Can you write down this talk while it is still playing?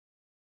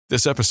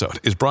This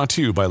episode is brought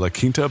to you by La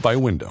Quinta by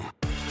Wyndham.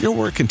 Your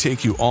work can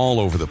take you all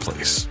over the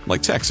place,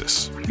 like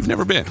Texas. You've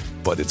never been,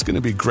 but it's going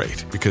to be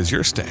great because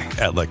you're staying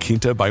at La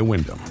Quinta by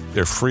Wyndham.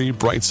 Their free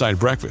Bright Side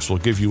breakfast will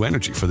give you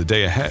energy for the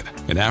day ahead.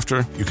 And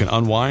after, you can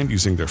unwind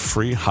using their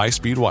free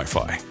high-speed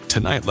Wi-Fi.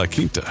 Tonight, La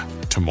Quinta.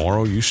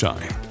 Tomorrow, you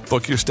shine.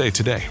 Book your stay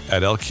today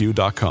at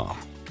lq.com.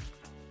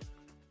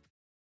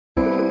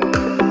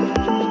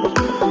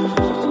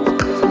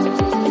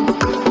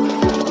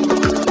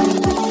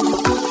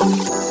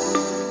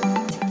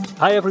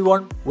 Hi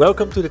everyone,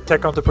 welcome to the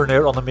Tech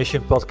Entrepreneur on a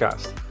Mission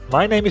podcast.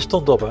 My name is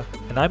Ton Dobbe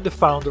and I'm the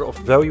founder of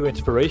Value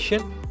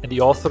Inspiration and the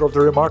author of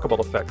The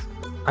Remarkable Effect.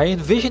 I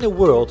envision a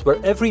world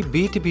where every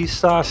B2B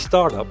SaaS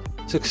startup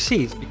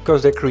succeeds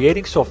because they're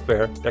creating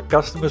software that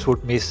customers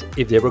would miss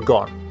if they were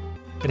gone.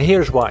 And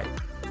here's why.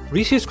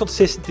 Research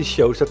consistently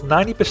shows that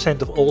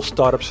 90% of all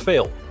startups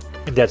fail,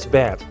 and that's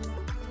bad.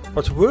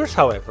 What's worse,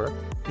 however,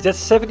 is that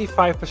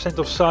 75%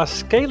 of SaaS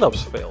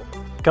scale-ups fail,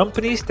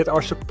 companies that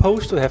are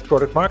supposed to have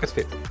product market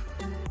fit.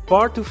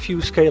 Far too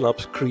few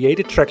scale-ups create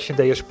the traction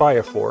they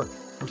aspire for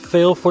and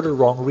fail for the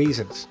wrong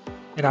reasons.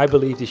 And I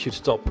believe this should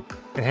stop.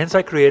 And hence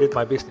I created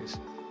my business.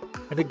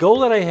 And the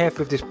goal that I have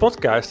with this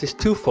podcast is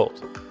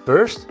twofold.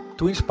 First,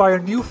 to inspire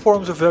new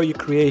forms of value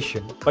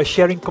creation by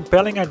sharing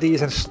compelling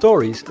ideas and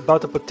stories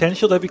about the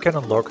potential that we can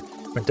unlock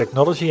when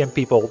technology and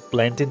people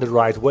blend in the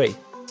right way.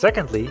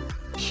 Secondly,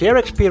 share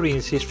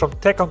experiences from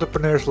tech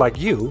entrepreneurs like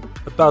you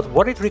about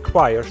what it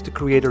requires to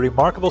create a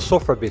remarkable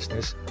software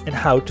business and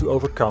how to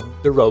overcome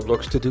the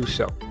roadblocks to do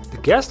so. The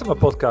guest on my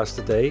podcast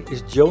today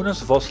is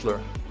Jonas Vossler,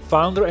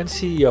 founder and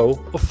CEO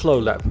of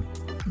FlowLab.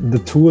 The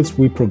tools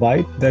we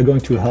provide, they're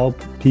going to help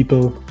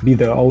people be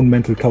their own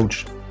mental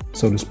coach,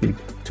 so to speak,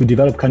 to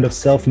develop kind of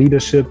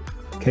self-leadership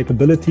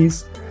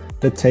capabilities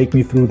that take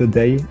me through the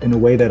day in a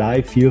way that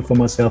I feel for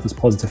myself is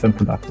positive and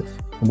productive.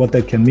 And what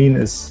that can mean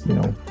is,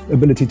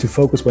 ability to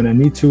focus when I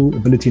need to,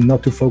 ability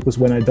not to focus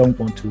when I don't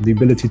want to, the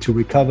ability to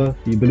recover,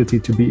 the ability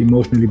to be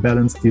emotionally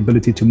balanced, the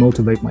ability to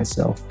motivate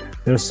myself.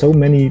 There are so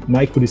many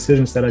micro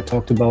decisions that I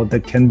talked about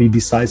that can be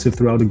decisive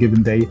throughout a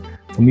given day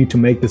for me to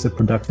make this a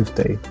productive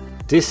day.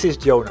 This is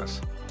Jonas.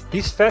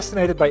 He's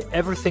fascinated by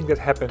everything that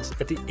happens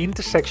at the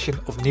intersection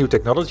of new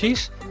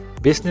technologies,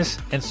 business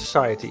and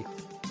society.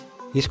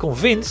 He's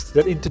convinced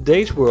that in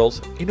today's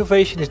world,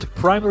 innovation is the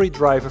primary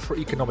driver for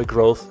economic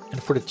growth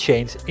and for the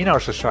change in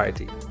our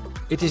society.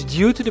 It is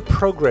due to the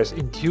progress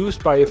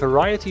induced by a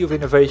variety of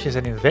innovations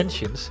and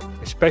inventions,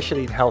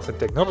 especially in health and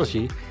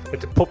technology,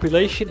 that the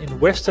population in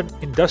Western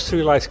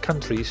industrialized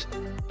countries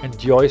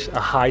enjoys a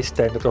high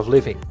standard of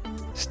living.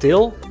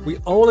 Still, we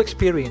all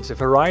experience a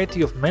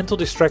variety of mental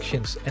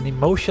distractions and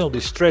emotional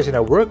distress in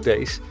our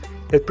workdays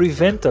that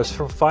prevent us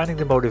from finding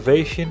the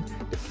motivation,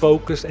 the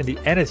focus and the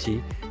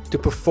energy to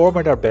perform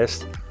at our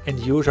best and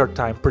use our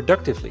time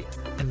productively.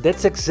 And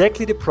that's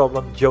exactly the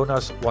problem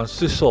Jonas wants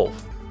to solve.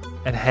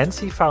 And hence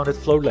he founded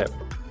FlowLab,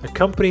 a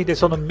company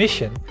that's on a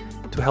mission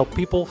to help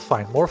people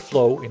find more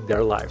flow in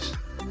their lives.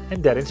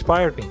 And that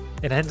inspired me.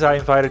 And hence I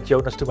invited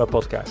Jonas to my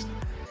podcast.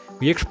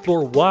 We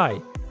explore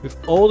why, with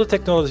all the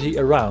technology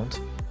around,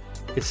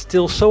 it's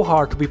still so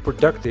hard to be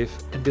productive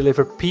and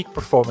deliver peak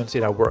performance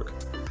in our work.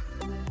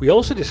 We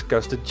also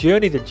discuss the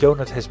journey that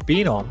Jonas has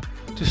been on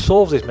to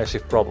solve this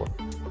massive problem.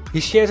 He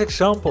shares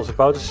examples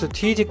about the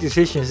strategic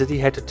decisions that he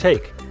had to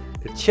take,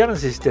 the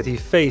challenges that he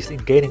faced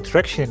in gaining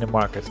traction in the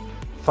market,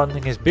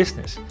 funding his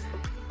business,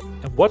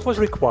 and what was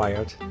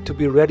required to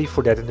be ready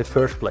for that in the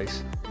first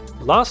place.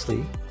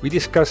 Lastly, we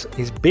discuss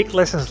his big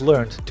lessons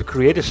learned to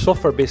create a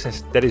software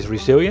business that is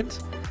resilient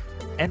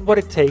and what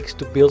it takes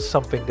to build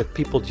something that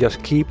people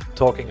just keep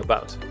talking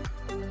about.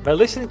 By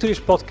listening to this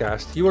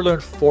podcast, you will learn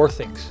 4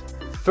 things.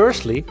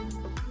 Firstly,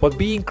 what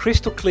being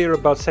crystal clear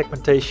about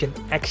segmentation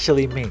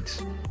actually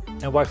means,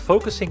 and why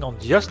focusing on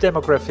just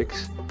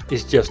demographics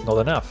is just not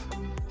enough.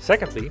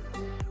 Secondly,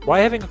 why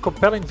having a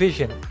compelling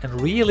vision and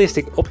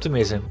realistic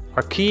optimism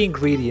are key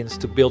ingredients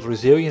to build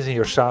resilience in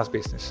your SaaS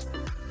business.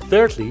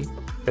 Thirdly,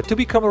 that to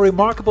become a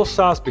remarkable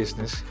SaaS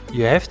business,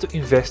 you have to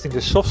invest in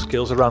the soft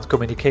skills around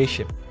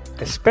communication,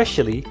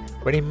 especially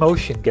when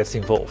emotion gets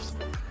involved.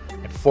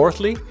 And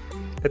fourthly,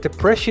 that the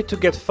pressure to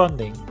get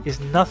funding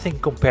is nothing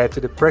compared to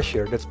the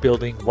pressure that's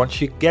building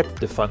once you get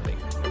the funding.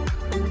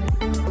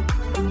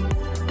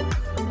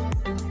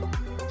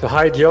 So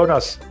hi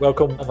Jonas,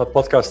 welcome on the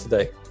podcast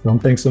today. Well,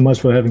 thanks so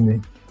much for having me.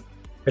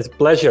 It's a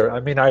pleasure.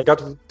 I got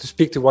to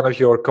speak to one of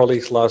your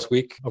colleagues last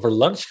week over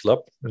Lunch Club,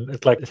 and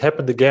it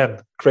happened again.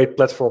 Great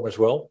platform as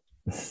well.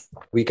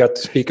 We got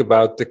to speak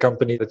about the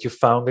company that you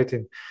founded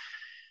in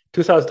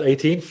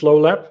 2018,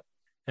 FlowLab,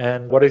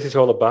 and what it is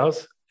all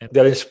about. And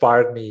that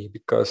inspired me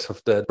because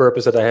of the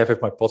purpose that I have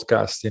with my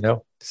podcast.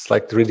 It's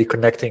like really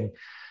connecting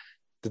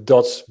the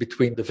dots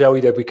between the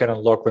value that we can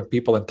unlock when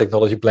people and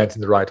technology blend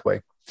in the right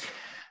way.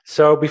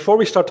 So before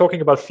we start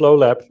talking about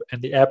FlowLab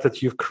and the app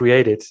that you've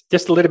created,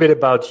 just a little bit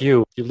about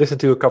you. You've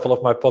listened to a couple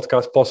of my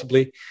podcasts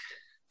possibly.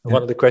 Yeah.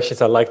 One of the questions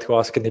I like to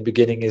ask in the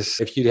beginning is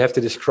if you have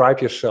to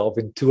describe yourself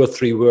in 2 or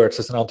 3 words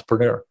as an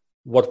entrepreneur,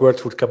 what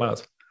words would come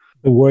out?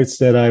 The words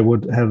that I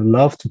would have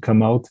loved to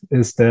come out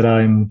is that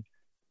I'm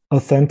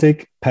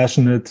authentic,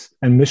 passionate,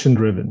 and mission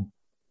driven.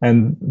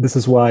 And this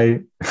is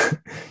why,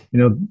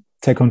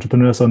 tech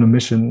entrepreneurs on a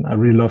mission, I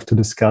really love to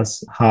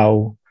discuss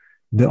how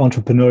the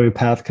entrepreneurial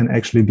path can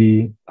actually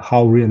be,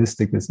 how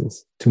realistic this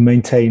is to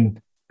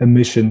maintain a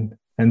mission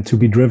and to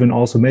be driven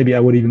also, maybe I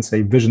would even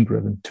say vision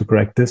driven, to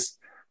correct this,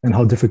 and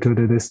how difficult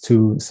it is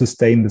to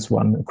sustain this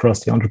one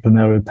across the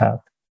entrepreneurial path.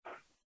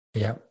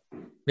 Yeah,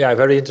 a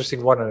very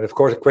interesting one. And of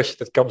course, a question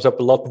that comes up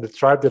a lot in the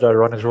tribe that I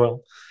run as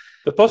well.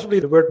 But possibly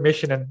the word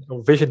mission and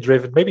vision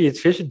driven, maybe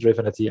it's vision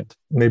driven at the end,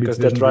 maybe because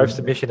that drives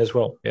the mission as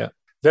well. Yeah.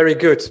 Very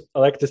good. I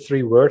like the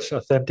three words,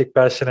 authentic,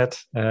 passionate,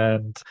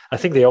 and I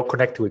think they all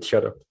connect to each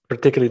other.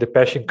 Particularly the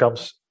passion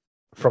comes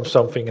from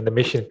something and the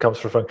mission comes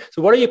from something.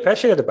 So what are you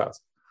passionate about?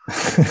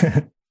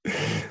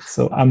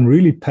 So I'm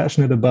really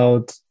passionate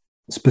about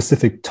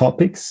specific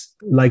topics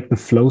like the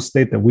flow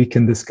state that we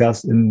can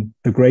discuss in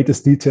the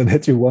greatest detail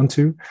that you want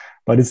to,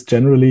 but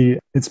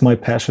it's my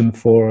passion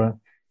for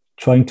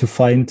trying to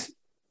find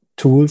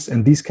tools,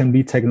 and these can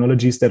be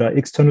technologies that are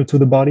external to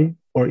the body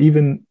or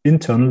even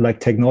internal, like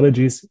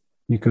technologies.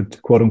 You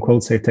could quote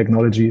unquote say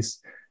technologies,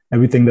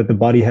 everything that the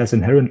body has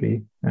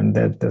inherently, and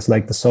that there's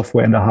like the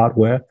software and the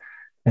hardware,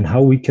 and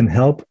how we can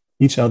help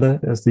each other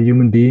as the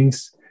human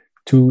beings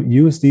to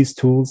use these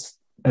tools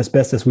as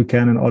best as we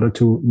can in order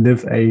to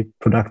live a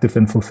productive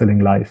and fulfilling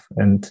life,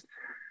 and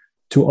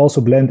to also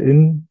blend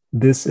in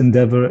this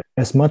endeavor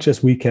as much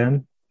as we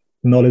can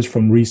knowledge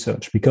from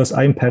research, because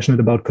I'm passionate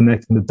about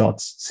connecting the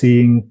dots,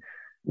 seeing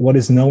what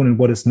is known and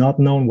what is not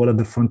known, what are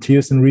the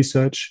frontiers in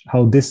research,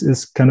 how this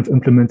is kind of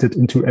implemented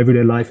into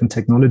everyday life and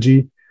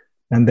technology,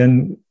 and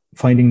then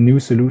finding new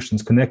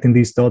solutions, connecting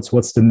these dots.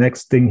 What's the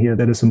next thing here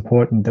that is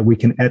important that we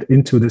can add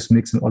into this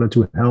mix in order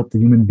to help the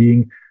human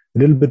being a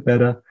little bit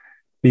better,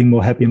 being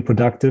more happy and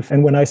productive?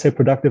 And when I say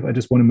productive, I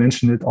just want to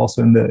mention it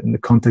also in the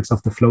context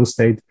of the flow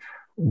state.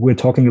 We're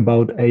talking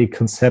about a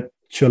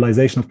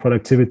conceptualization of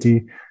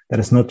productivity that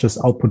is not just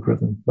output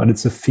driven, but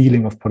it's a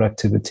feeling of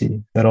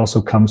productivity that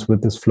also comes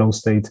with this flow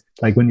state.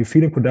 Like when you're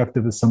feeling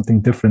productive is something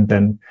different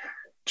than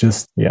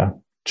just,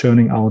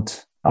 churning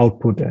out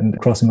output and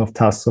crossing off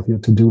tasks of your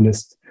to-do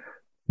list.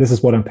 This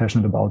is what I'm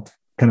passionate about,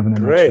 kind of in a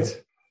nutshell.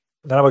 Great.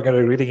 Now we're going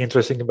to be really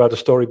interesting about the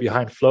story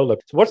behind FlowLab.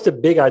 So what's the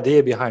big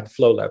idea behind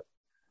FlowLab?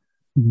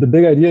 The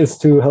big idea is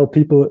to help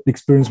people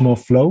experience more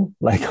flow,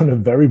 like on a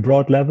very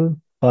broad level,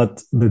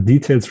 but the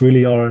details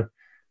really are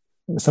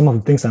some of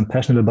the things I'm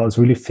passionate about is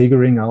really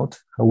figuring out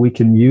how we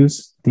can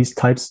use these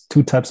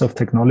two types of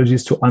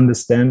technologies to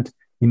understand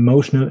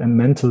emotional and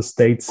mental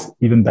states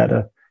even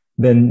better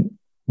than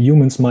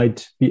humans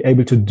might be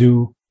able to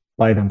do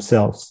by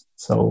themselves.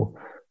 So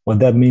what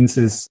that means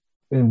is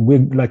we're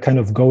like kind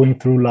of going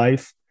through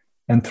life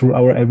and through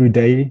our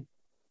everyday,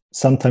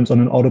 sometimes on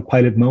an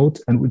autopilot mode.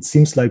 And it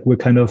seems like we're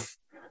kind of,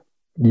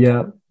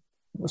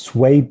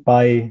 swayed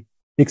by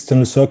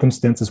external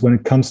circumstances when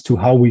it comes to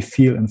how we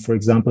feel and, for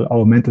example,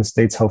 our mental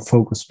states, how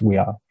focused we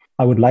are.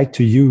 I would like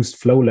to use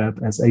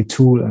FlowLab as a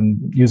tool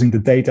and using the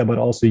data, but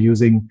also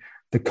using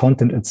the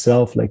content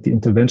itself, like the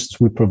interventions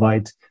we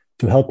provide,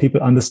 to help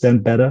people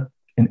understand better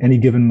in any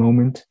given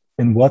moment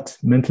in what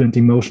mental and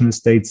emotional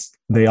states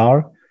they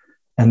are,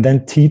 and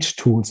then teach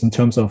tools in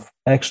terms of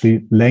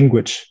actually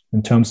language,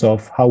 in terms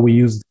of how we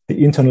use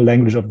the internal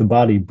language of the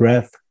body,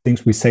 breath,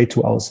 things we say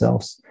to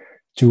ourselves,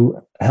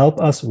 to help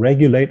us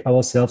regulate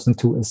ourselves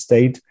into a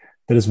state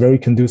that is very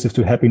conducive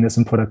to happiness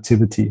and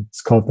productivity.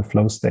 It's called the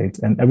flow state,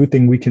 and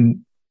everything we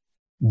can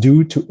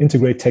do to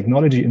integrate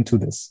technology into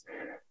this.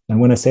 And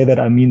when I say that,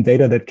 I mean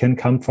data that can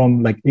come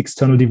from like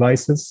external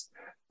devices,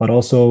 but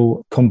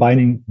also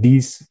combining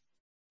these,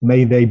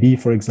 may they be,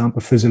 for example,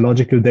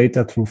 physiological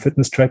data through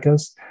fitness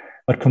trackers,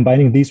 but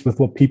combining these with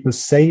what people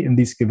say in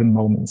these given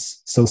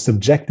moments. So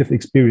subjective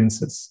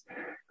experiences,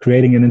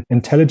 creating an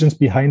intelligence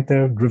behind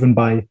there driven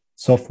by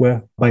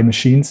software, by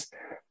machines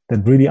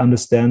that really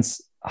understands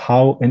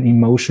how an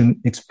emotion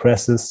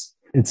expresses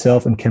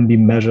itself and can be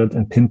measured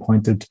and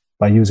pinpointed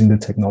by using the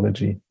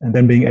technology, and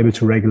then being able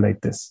to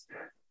regulate this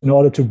in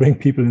order to bring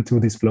people into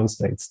these flow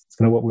states. It's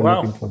kind of what we're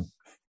looking for.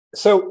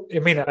 So,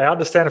 I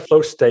understand a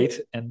flow state,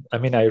 and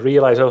I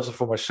realize also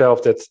for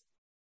myself that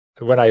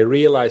when I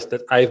realize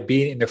that I've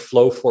been in a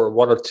flow for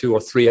 1 or 2 or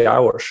 3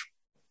 hours,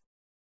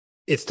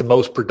 it's the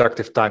most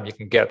productive time you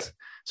can get.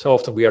 So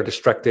often we are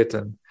distracted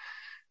and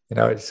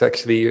it's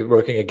actually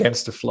working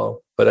against the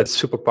flow, but that's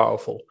super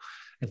powerful.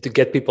 And to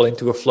get people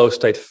into a flow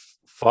state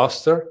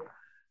faster,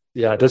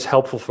 that's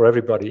helpful for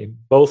everybody,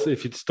 both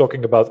if it's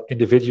talking about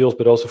individuals,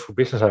 but also for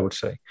business, I would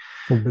say.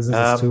 For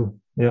businesses too,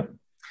 yeah.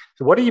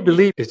 So what do you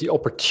believe is the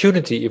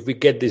opportunity if we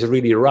get this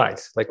really right?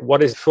 Like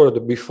what is sort of the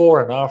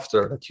before and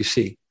after that you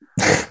see?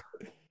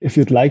 If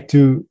you'd like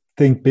to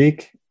think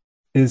big,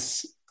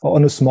 is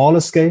on a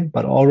smaller scale,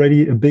 but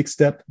already a big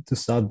step to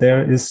start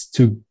there is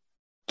to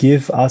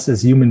give us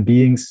as human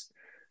beings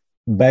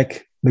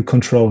back the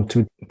control,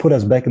 to put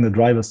us back in the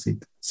driver's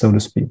seat, so to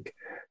speak,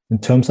 in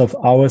terms of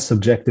our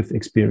subjective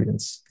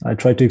experience. I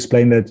try to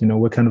explain that,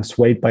 we're kind of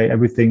swayed by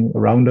everything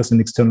around us in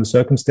external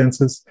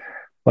circumstances,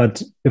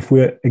 But if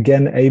we're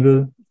again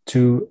able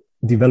to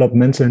develop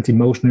mental and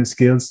emotional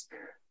skills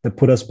that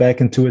put us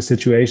back into a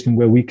situation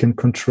where we can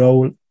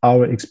control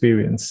our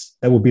experience,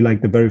 that would be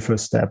like the very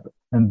first step.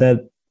 And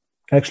that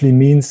actually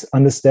means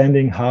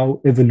understanding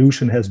how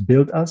evolution has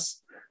built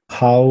us,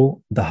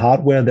 how the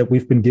hardware that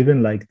we've been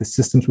given, like the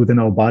systems within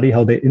our body,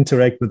 how they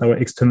interact with our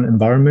external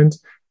environment,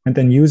 and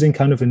then using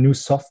kind of a new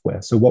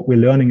software. So what we're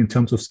learning in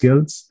terms of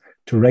skills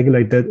to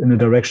regulate that in a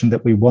direction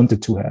that we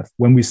wanted to have.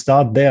 When we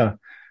start there,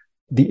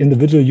 the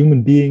individual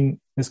human being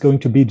is going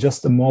to be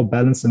just a more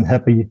balanced and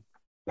happy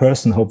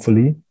person,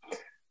 hopefully.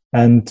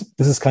 And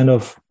this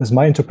is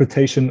my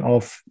interpretation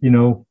of,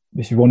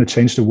 if you want to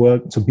change the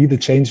world, so be the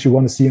change you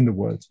want to see in the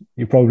world.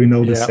 You probably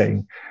know this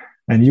saying.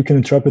 And you can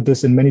interpret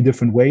this in many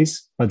different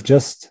ways, but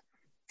just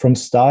from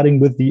starting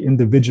with the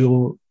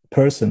individual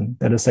person,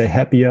 that is a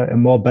happier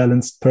and more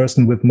balanced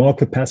person with more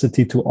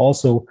capacity to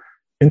also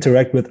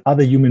interact with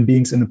other human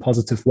beings in a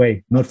positive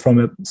way, not from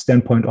a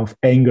standpoint of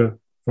anger,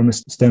 from a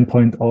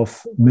standpoint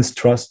of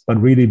mistrust,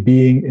 but really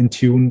being in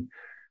tune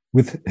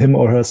with him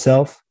or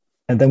herself.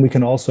 And then we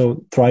can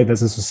also thrive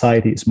as a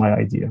society is my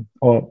idea,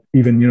 or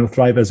even,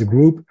 thrive as a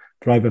group,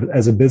 thrive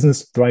as a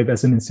business, thrive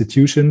as an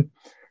institution.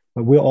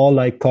 But we're all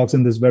like cogs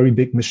in this very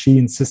big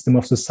machine system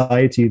of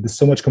society. There's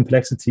so much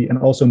complexity and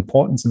also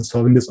importance in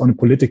solving this on a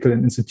political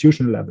and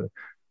institutional level.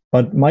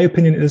 But my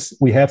opinion is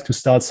we have to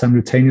start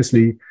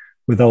simultaneously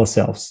with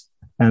ourselves.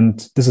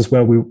 And this is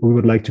where we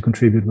would like to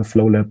contribute with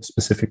Flow Lab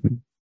specifically.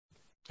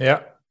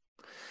 Yeah.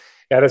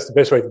 Yeah, that's the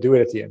best way to do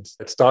it at the end.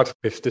 It starts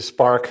with the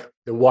spark,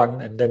 the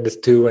 1, and then the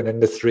 2, and then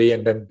the 3,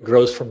 and then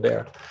grows from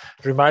there.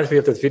 It reminds me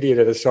of that video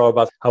that I saw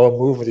about how a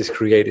movement is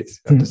created.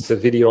 It's a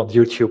video on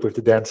YouTube with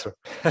the dancer.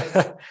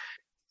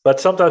 But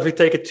sometimes we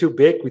take it too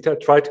big. We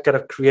try to kind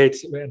of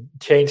create and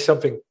change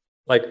something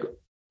like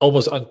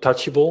almost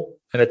untouchable.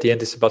 And at the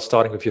end, it's about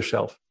starting with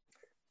yourself.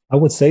 I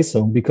would say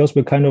so, because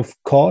we're kind of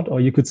caught, or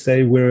you could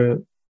say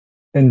we're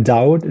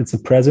endowed, it's a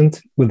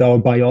present with our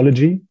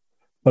biology.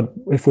 But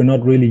if we're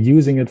not really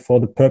using it for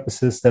the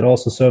purposes that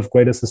also serve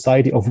greater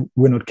society, or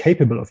we're not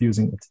capable of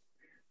using it,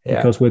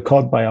 because we're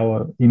caught by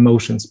our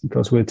emotions,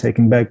 because we're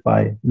taken back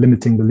by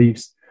limiting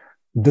beliefs.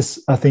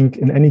 This, I think,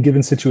 in any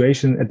given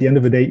situation, at the end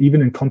of the day, even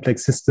in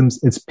complex systems,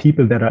 it's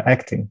people that are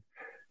acting.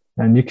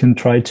 And you can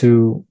try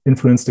to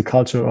influence the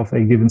culture of a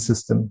given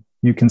system.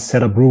 You can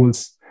set up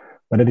rules.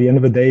 But at the end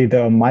of the day,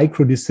 there are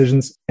micro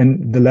decisions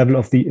in the level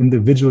of the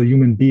individual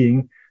human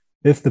being,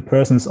 if the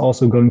person is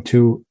also going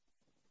to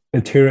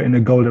adhere in a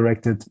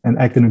goal-directed and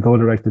act in a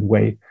goal-directed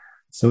way.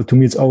 So to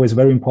me, it's always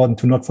very important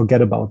to not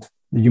forget about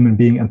the human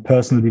being and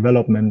personal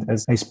development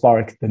as a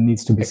spark that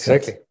needs to be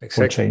set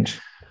for change.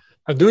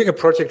 I'm doing a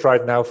project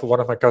right now for one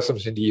of my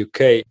customers in the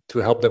UK to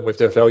help them with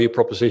their value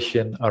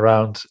proposition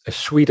around a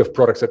suite of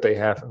products that they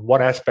have. And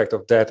one aspect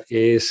of that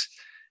is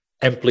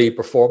employee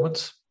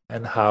performance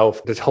and how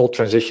this whole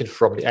transition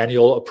from the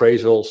annual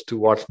appraisals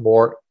towards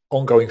more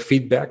ongoing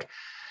feedback.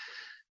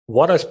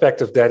 One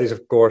aspect of that is,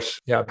 of course,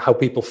 how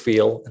people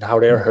feel and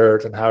how they're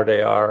heard and how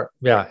they are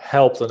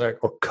helped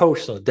or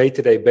coached on a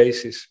day-to-day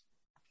basis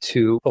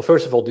to, well,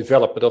 first of all,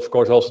 develop, but of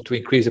course also to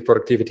increase the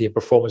productivity and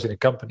performance in a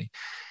company.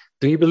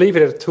 Do you believe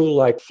that a tool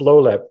like Flow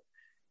Lab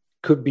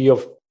could be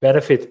of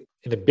benefit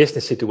in a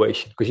business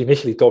situation? Because you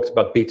initially talked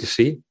about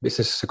B2C,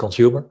 business to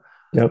consumer.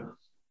 Yep.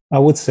 I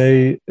would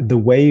say the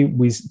way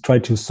we try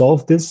to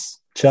solve this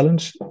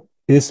challenge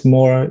is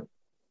more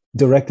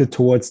directed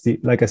towards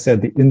like I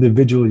said, the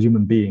individual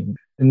human being,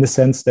 in the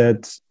sense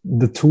that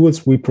the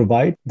tools we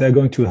provide, they're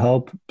going to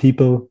help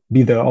people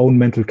be their own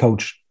mental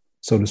coach,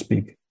 so to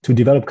speak, to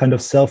develop kind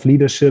of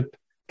self-leadership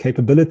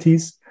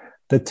capabilities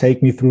that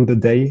take me through the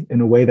day in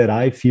a way that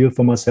I feel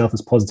for myself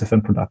is positive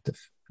and productive.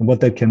 And what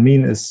that can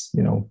mean is,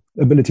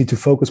 ability to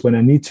focus when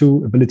I need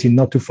to, ability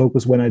not to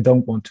focus when I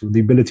don't want to, the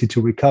ability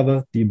to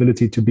recover, the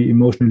ability to be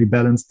emotionally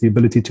balanced, the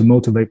ability to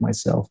motivate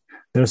myself.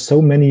 There are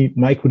so many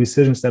micro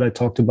decisions that I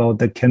talked about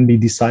that can be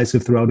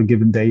decisive throughout a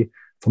given day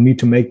for me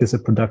to make this a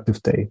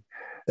productive day.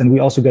 And we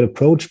also get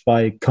approached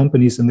by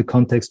companies in the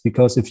context,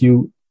 because if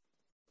you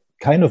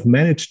kind of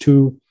manage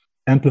to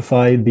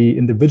amplify the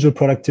individual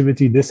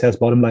productivity, this has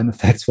bottom line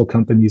effects for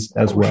companies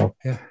as well.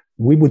 Yeah.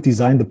 We would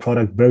design the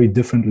product very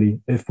differently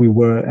if we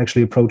were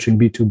actually approaching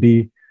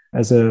B2B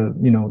as a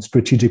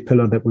strategic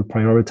pillar that we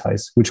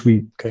prioritize, which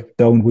we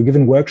don't. We're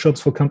giving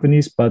workshops for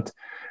companies, but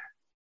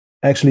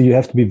actually you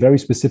have to be very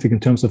specific in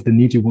terms of the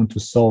need you want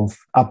to solve,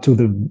 up to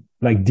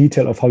the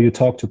detail of how you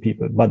talk to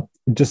people. But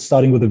just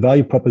starting with a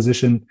value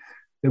proposition,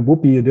 it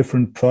would be a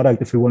different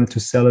product if we wanted to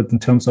sell it in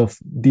terms of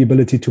the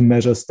ability to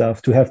measure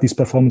stuff, to have these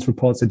performance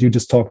reports that you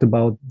just talked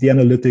about, the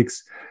analytics.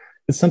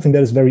 It's something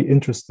that is very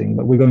interesting,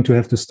 but we're going to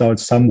have to start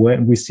somewhere.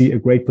 And we see a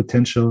great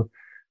potential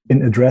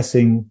in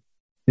addressing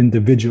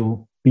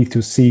individual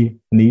B2C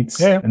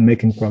needs and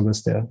making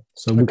progress there.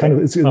 So we kind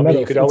of,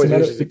 you could always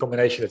use the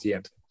combination at the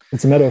end.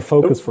 It's a matter of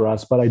focus for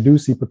us, but I do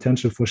see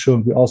potential for sure.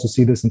 We also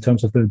see this in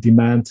terms of the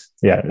demand,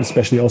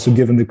 especially also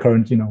given the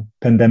current,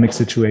 pandemic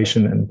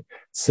situation and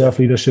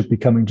self-leadership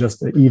becoming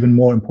just an even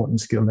more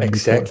important skill than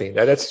exactly.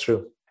 before. That's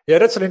true. Yeah,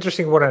 that's an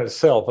interesting one in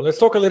itself. And let's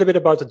talk a little bit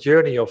about the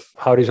journey of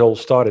how this all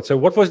started. So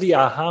what was the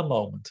aha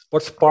moment?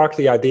 What sparked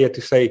the idea to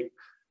say,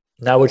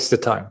 now it's the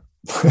time?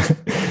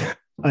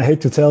 I hate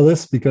to tell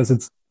this because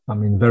it's,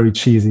 very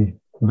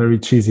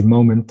cheesy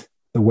moment,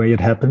 the way it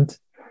happened.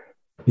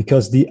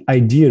 Because the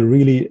idea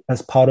really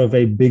as part of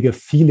a bigger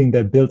feeling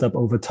that built up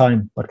over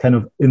time, but kind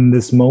of in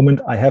this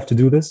moment, I have to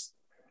do this,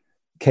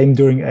 came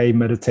during a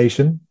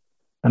meditation.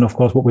 And of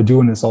course, what we're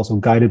doing is also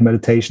guided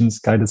meditations,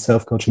 guided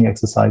self-coaching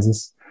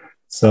exercises.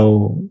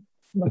 So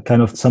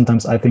kind of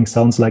sometimes I think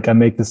sounds like I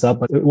make this up,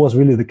 but it was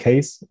really the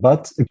case.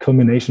 But a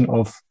combination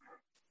of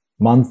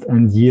months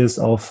and years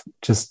of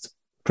just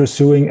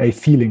pursuing a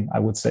feeling, I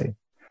would say.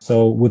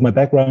 So with my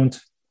background,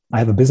 I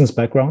have a business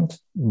background,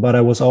 but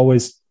I was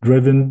always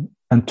driven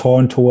and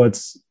torn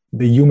towards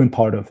the human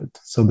part of it.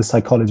 So the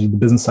psychology, the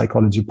business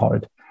psychology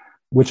part,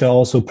 which I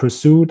also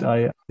pursued.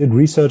 I did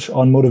research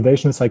on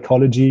motivational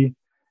psychology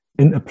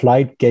in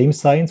applied game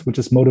science, which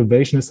is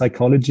motivational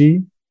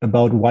psychology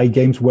about why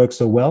games work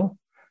so well.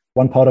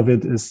 One part of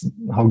it is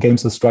how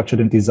games are structured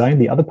and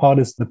designed. The other part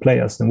is the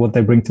players and what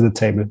they bring to the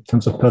table in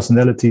terms of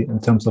personality, in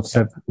terms of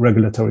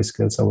self-regulatory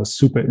skills. I was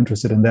super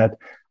interested in that.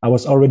 I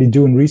was already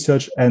doing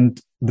research,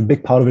 and the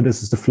big part of it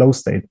is the flow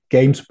state.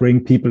 Games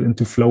bring people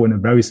into flow in a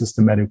very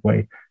systematic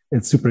way.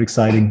 It's super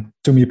exciting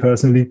to me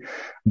personally.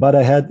 But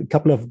I had a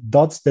couple of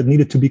dots that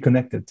needed to be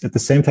connected. At the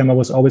same time, I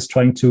was always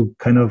trying to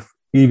kind of,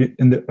 even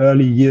in the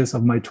early years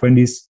of my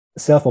 20s,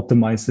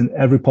 self-optimize in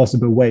every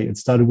possible way. It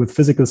started with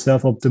physical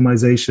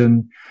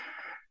self-optimization,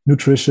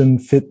 nutrition,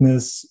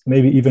 fitness,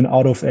 maybe even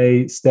out of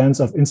a stance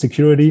of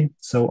insecurity.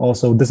 So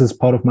also this is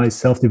part of my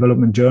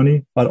self-development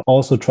journey, but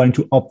also trying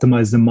to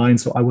optimize the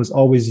mind. So I was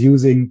always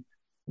using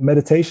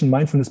meditation,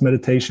 mindfulness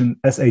meditation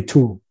as a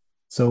tool.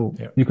 So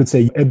you could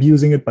say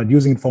abusing it, but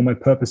using it for my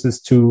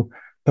purposes to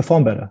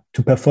perform better,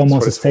 to perform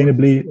more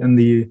sustainably in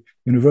the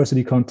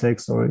university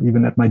context, or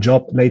even at my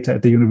job later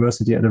at the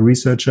university as a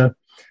researcher.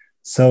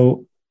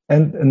 So,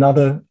 and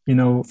another,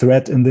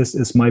 thread in this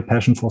is my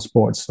passion for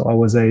sports. So I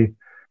was a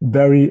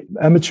very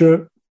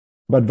amateur,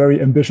 but very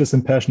ambitious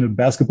and passionate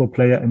basketball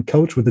player and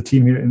coach with the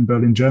team here in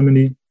Berlin,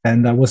 Germany.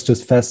 And I was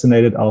just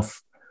fascinated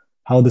of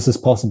how this is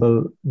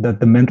possible, that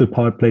the mental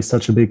part plays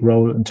such a big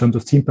role in terms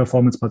of team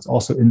performance, but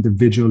also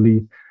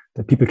individually,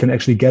 that people can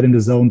actually get in the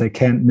zone they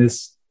can't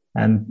miss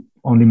and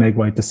only make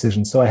right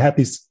decisions. So I had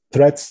these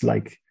threads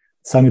like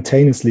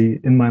simultaneously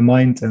in my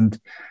mind. And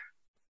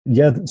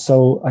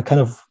so I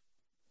kind of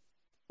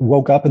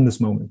woke up in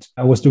this moment.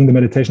 I was doing the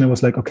meditation. I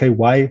was like, okay,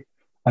 why?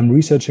 I'm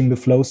researching the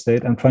flow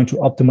state. I'm trying to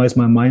optimize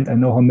my mind. I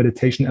know how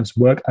meditation apps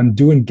work. I'm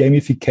doing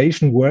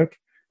gamification work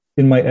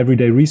in my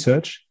everyday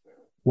research.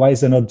 Why is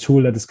there not a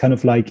tool that is kind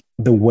of like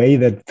the way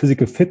that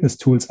physical fitness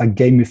tools are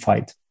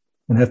gamified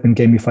and have been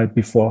gamified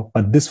before,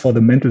 but this for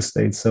the mental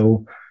state?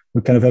 So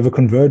we kind of have a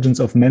convergence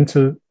of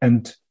mental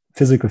and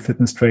physical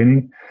fitness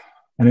training.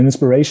 And an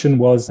inspiration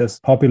was this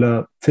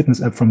popular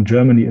fitness app from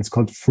Germany. It's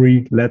called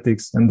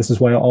Freeletics. And this is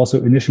why I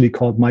also initially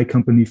called my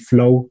company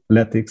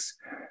Flowletics,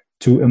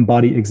 to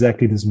embody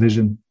exactly this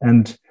vision.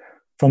 And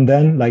from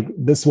then,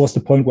 this was the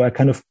point where I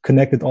kind of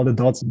connected all the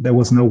dots. There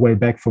was no way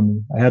back for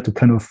me. I had to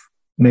kind of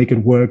make it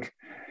work,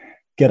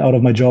 get out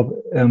of my job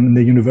in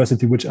the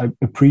university, which I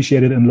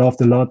appreciated and loved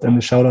a lot. And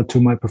a shout out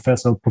to my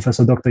professor,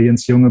 Professor Dr.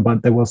 Jens Junge,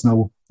 but there was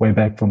no way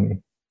back for me.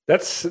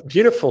 That's a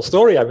beautiful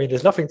story.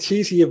 There's nothing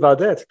cheesy about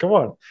that. Come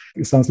on.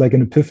 It sounds like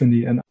an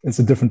epiphany, and it's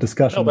a different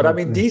discussion. No,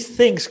 but these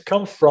things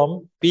come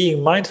from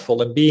being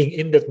mindful and being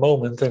in that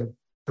moment and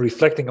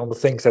reflecting on the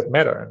things that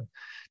matter. And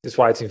that's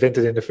why it's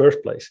invented in the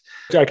first place.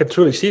 I can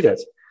truly see that.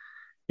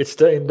 It's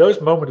in those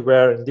moments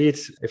where indeed,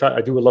 if I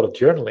do a lot of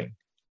journaling,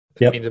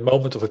 the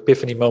moment of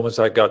epiphany moments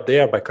I got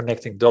there by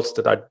connecting dots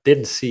that I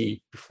didn't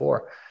see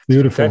before.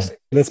 Beautiful.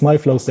 That's my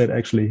flow state,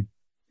 actually.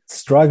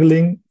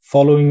 Struggling,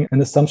 following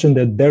an assumption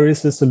that there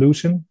is a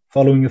solution,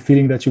 following a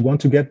feeling that you want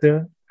to get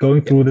there,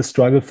 going through the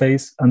struggle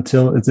phase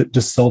until it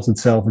just solves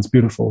itself. It's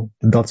beautiful.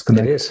 The dots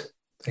connect. It is.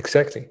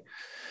 Exactly.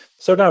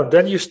 So now,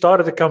 then you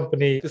started a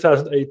company in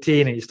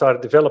 2018 and you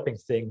started developing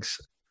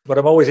things. What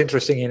I'm always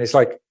interested in is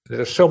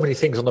there's so many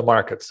things on the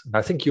market. And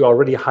I think you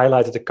already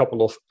highlighted a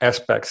couple of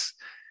aspects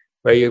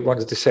where you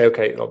wanted to say,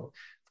 okay, of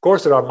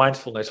course there are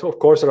mindfulness, of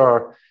course there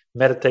are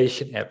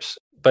meditation apps,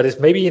 but it's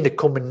maybe in the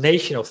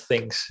combination of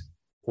things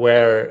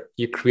where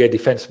you create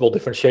defensible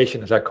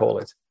differentiation, as I call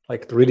it,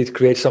 really to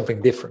create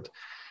something different.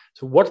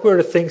 So what were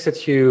the things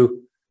that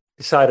you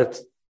decided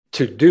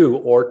to do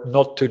or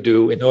not to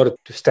do in order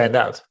to stand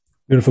out?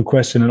 Beautiful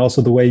question. And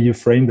also the way you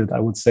framed it,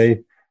 I would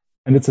say.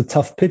 And it's a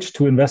tough pitch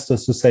to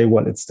investors to say,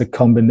 well, it's the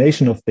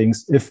combination of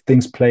things. If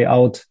things play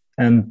out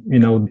and,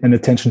 an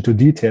attention to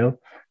detail,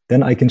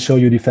 then I can show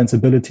you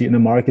defensibility in a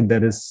market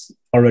that is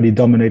already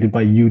dominated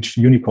by huge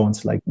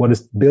unicorns, like what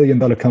is $1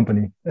 billion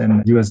company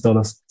in US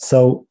dollars.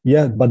 So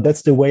but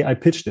that's the way I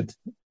pitched it.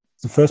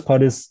 The first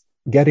part is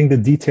getting the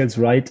details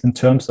right in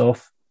terms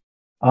of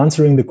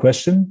answering the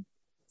question,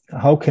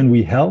 how can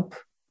we help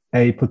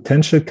a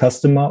potential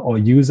customer or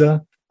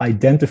user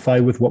identify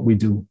with what we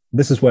do?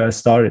 This is where I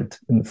started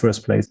in the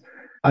first place.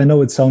 I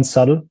know it sounds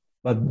subtle,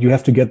 but you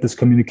have to get this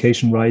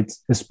communication right,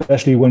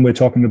 especially when we're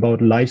talking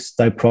about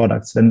lifestyle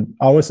products. And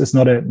ours is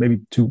not maybe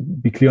to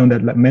be clear on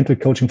that, like mental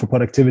coaching for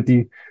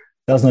productivity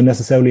does not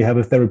necessarily have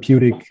a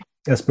therapeutic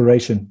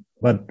aspiration,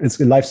 but it's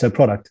a lifestyle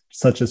product,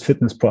 such as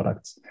fitness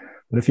products.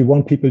 But if you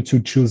want people to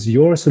choose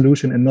your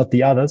solution and not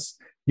the others,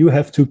 you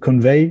have to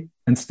convey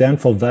and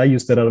stand for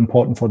values that are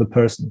important for the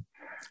person.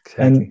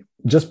 Exactly. And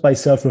just by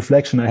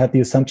self-reflection, I had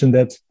the assumption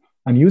that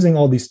I'm using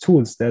all these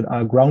tools that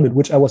are grounded,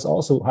 which I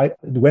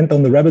went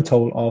down the rabbit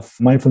hole of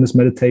mindfulness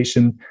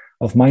meditation,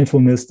 of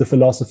mindfulness, the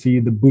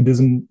philosophy, the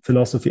Buddhism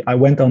philosophy. I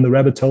went down the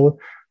rabbit hole,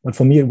 but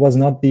for me, it was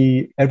not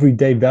the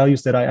everyday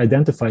values that I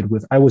identified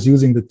with. I was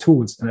using the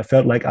tools and I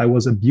felt like I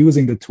was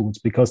abusing the tools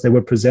because they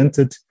were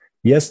presented,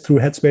 yes, through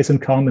Headspace and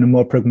Calm in a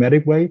more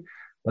pragmatic way,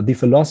 but the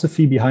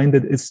philosophy behind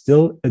it is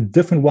still a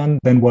different one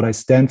than what I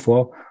stand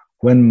for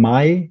when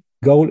my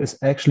goal is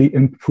actually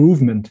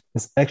improvement,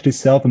 is actually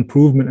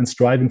self-improvement and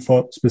striving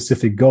for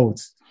specific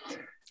goals.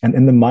 And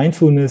in the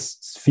mindfulness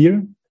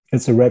sphere,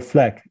 it's a red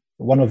flag.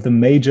 One of the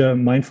major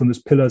mindfulness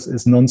pillars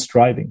is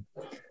non-striving.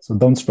 So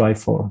don't strive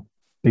for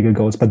bigger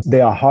goals, but they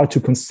are hard to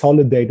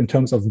consolidate in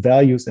terms of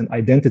values and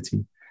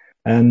identity.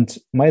 And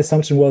my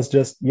assumption was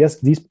just, yes,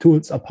 these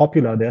tools are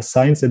popular. There's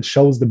science that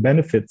shows the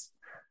benefits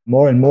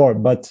more and more,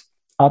 but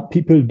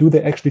do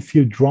they actually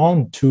feel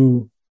drawn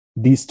to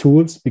these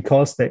tools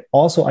because they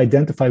also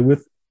identify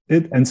with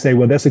it and say,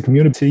 well, there's a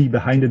community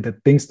behind it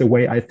that thinks the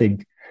way I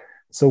think.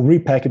 So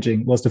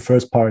repackaging was the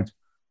first part.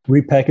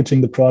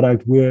 Repackaging the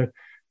product where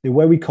the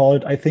way we call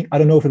it, I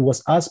don't know if it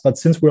was us, but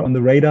since we're on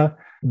the radar,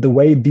 the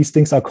way these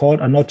things are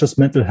called are not just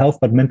mental health,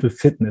 but mental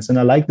fitness. And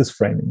I like this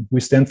framing. We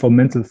stand for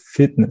mental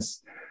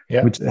fitness,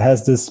 which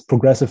has this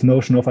progressive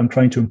notion of I'm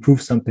trying to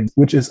improve something,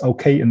 which is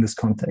okay in this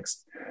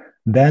context.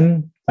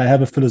 Then I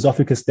have a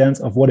philosophical stance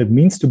of what it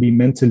means to be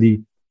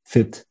mentally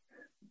fit.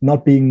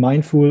 Not being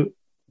mindful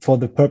for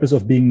the purpose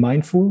of being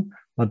mindful,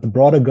 but the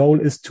broader goal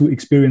is to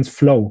experience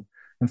flow.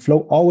 And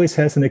flow always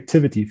has an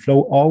activity.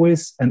 Flow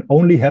always and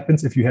only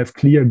happens if you have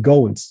clear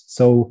goals.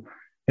 So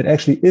it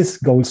actually is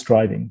goal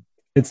striving.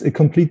 It's a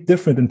complete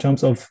different in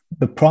terms of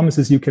the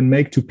promises you can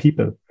make to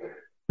people.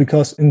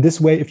 Because in this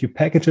way, if you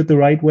package it the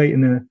right way,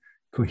 in a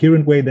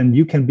coherent way, then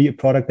you can be a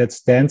product that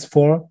stands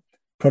for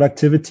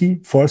productivity,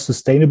 for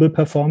sustainable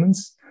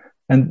performance,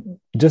 and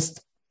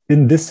just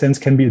in this sense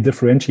can be a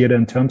differentiator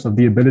in terms of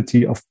the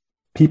ability of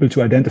people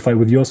to identify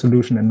with your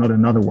solution and not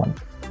another one.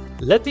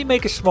 Let me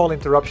make a small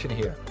interruption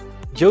here.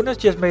 Jonas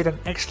just made an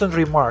excellent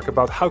remark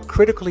about how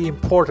critically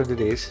important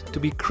it is to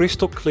be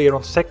crystal clear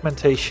on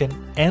segmentation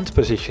and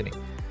positioning.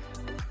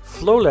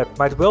 FlowLab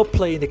might well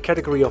play in the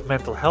category of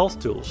mental health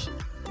tools,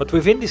 but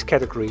within this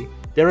category,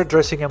 they're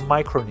addressing a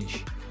micro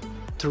niche.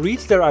 To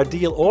reach their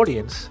ideal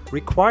audience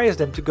requires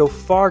them to go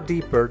far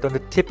deeper than the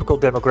typical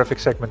demographic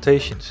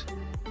segmentations.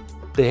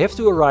 They have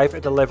to arrive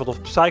at the level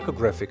of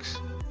psychographics,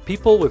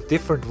 people with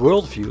different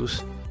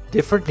worldviews,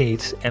 different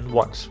needs and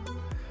wants.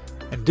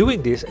 And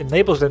doing this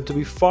enables them to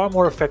be far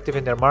more effective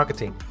in their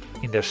marketing,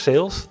 in their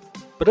sales,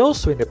 but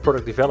also in their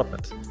product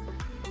development.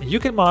 And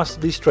you can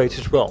master these traits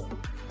as well.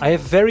 I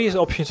have various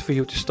options for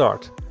you to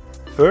start.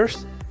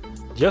 First,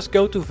 just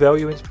go to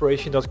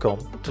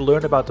valueinspiration.com to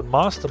learn about the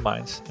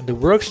masterminds and the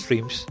work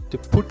streams to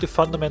put the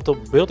fundamental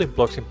building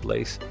blocks in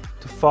place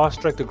to fast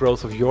track the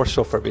growth of your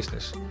software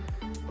business.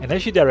 And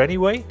as you're there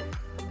anyway,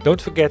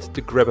 don't forget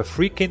to grab a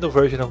free Kindle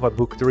version of my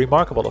book, The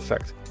Remarkable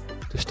Effect,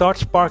 to start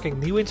sparking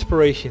new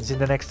inspirations in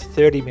the next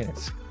 30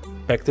 minutes.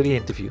 Back to the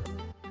interview.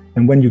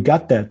 And when you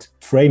got that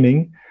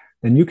framing,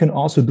 then you can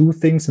also do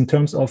things in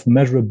terms of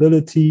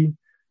measurability,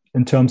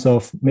 in terms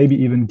of maybe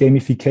even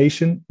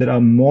gamification that are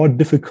more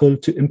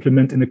difficult to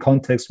implement in a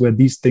context where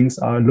these things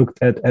are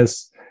looked at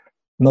as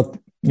not,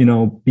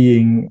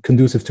 being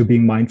conducive to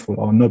being mindful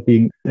or not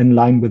being in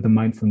line with the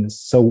mindfulness.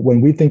 So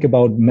when we think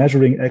about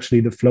measuring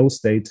actually the flow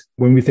state,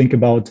 when we think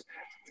about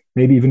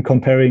maybe even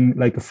comparing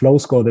like a flow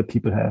score that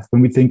people have,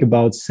 when we think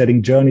about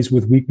setting journeys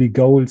with weekly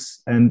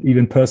goals and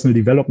even personal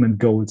development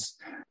goals,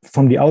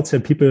 from the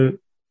outset, people,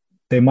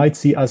 they might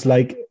see us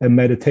like a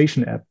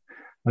meditation app,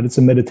 but it's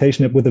a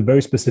meditation app with a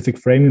very specific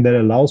framing that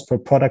allows for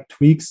product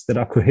tweaks that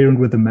are coherent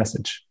with the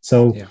message.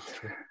 So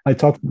I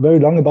talked very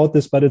long about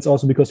this, but it's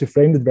also because you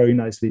framed it very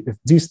nicely. If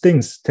these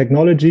things,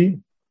 technology,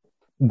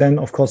 then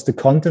of course the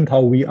content,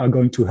 how we are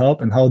going to help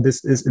and how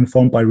this is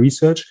informed by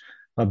research,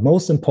 but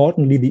most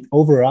importantly, the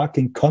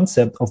overarching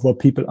concept of what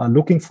people are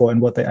looking for and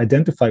what they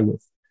identify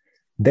with.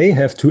 They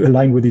have to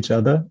align with each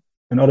other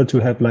in order to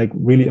have like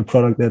really a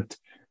product that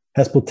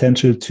has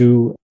potential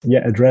to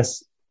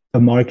address a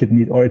market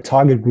need or a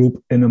target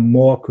group in a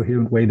more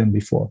coherent way than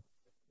before.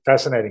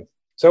 Fascinating.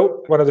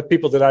 So one of the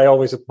people that I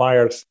always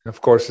admired, and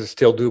of course I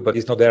still do, but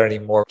he's not there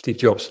anymore, Steve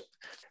Jobs.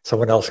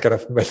 Someone else kind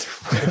of met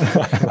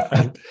my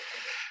mind.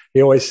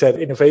 He always said,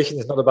 innovation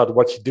is not about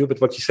what you do,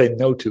 but what you say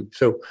no to.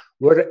 So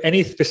were there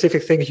any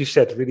specific things you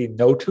said really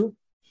no to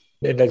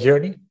in that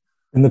journey?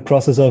 In the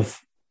process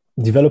of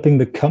developing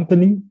the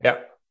company? Yeah.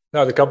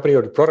 No, the company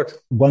or the product.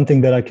 One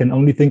thing that I can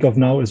only think of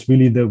now is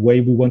really the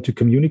way we want to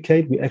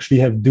communicate. We actually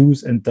have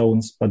do's and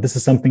don'ts, but this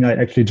is something I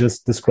actually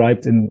just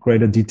described in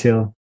greater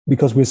detail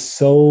because we're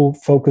so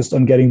focused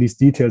on getting these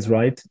details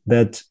right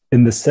that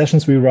in the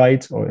sessions we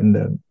write or in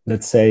the,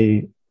 let's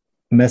say,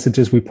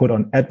 messages we put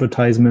on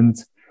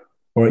advertisements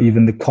or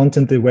even the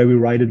content the way we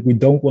write it, we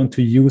don't want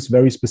to use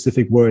very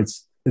specific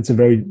words. It's a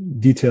very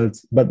detailed,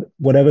 but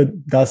whatever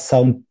does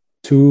sound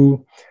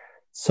too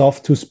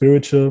soft, too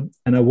spiritual.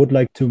 And I would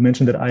like to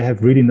mention that I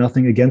have really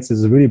nothing against this.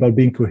 It's really about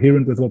being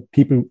coherent with what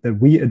people that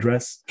we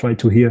address try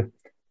to hear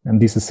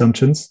and these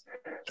assumptions.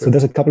 Sure. So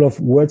there's a couple of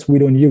words we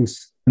don't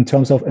use in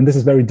terms of, and this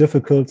is very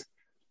difficult.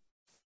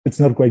 It's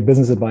not great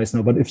business advice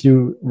now, but if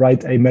you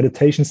write a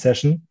meditation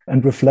session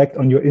and reflect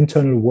on your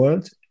internal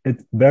world,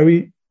 it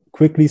very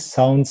quickly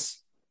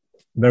sounds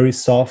very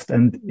soft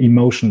and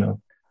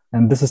emotional.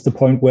 And this is the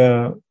point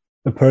where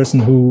a person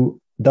who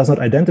does not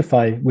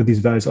identify with these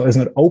values or is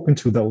not open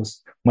to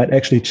those might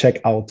actually check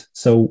out.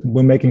 So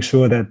we're making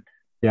sure that,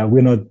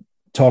 we're not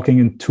talking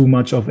in too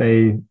much of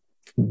a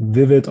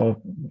vivid or,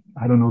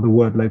 I don't know the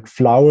word, like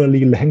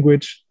flowery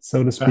language,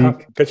 so to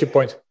speak. Get your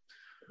point.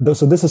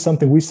 So this is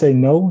something we say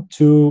no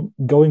to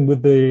going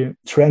with the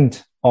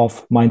trend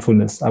of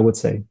mindfulness, I would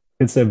say.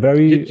 It's a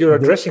very... You're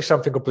addressing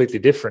something completely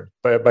different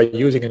by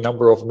using a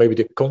number of maybe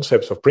the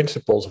concepts or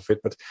principles of it,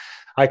 but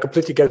I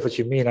completely get what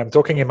you mean. I'm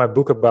talking in my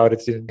book about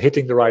it in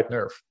hitting the right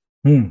nerve.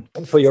 And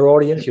for your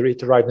audience, you hit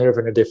the right nerve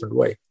in a different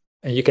way.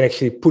 And you can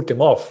actually put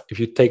them off if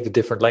you take the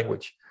different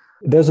language.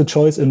 There's a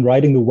choice in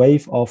riding the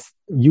wave of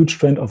huge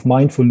trend of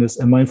mindfulness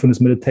and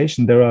mindfulness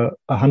meditation. There are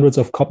hundreds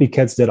of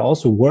copycats that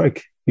also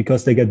work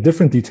because they get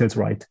different details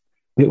right,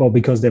 or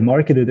because they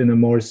market it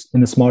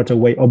in a smarter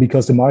way, or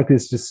because the market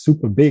is just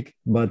super big.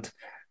 But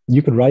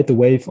you could ride the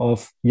wave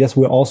of, yes,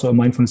 we're also a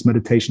mindfulness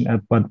meditation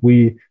app, but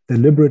we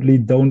deliberately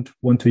don't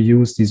want to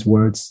use these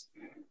words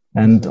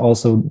and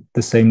also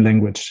the same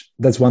language.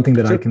 That's one thing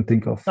that I can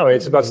think of. No,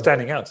 it's about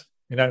standing out.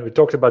 We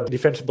talked about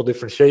defensible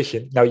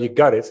differentiation. Now you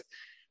got it.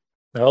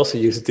 I also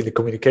use it in the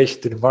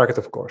communication to the market,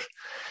 of course.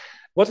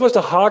 What was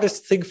the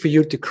hardest thing for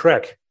you to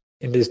crack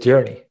in this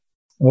journey?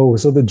 Oh,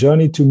 so the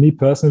journey to me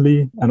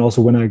personally, and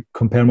also when I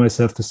compare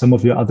myself to some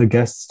of your other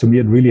guests, to me,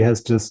 it really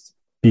has just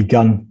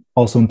begun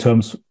also in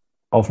terms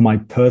of my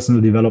personal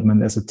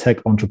development as a tech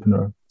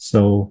entrepreneur.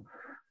 So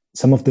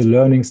some of the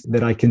learnings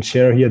that I can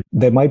share here,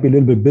 they might be a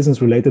little bit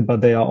business related,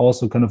 but they are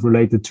also kind of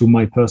related to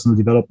my personal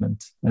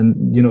development.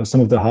 And,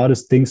 some of the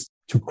hardest things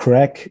to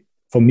crack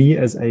for me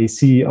as a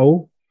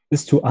CEO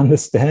is to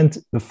understand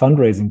the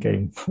fundraising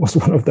game. Was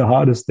one of the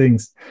hardest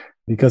things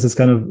because it's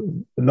kind of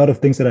a lot of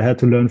things that I had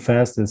to learn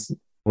fast is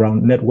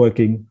around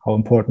networking, how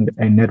important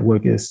a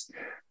network is,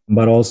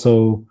 but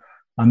also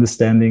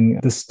understanding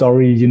the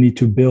story you need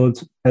to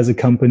build as a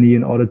company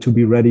in order to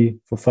be ready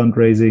for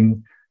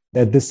fundraising,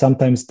 that this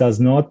sometimes does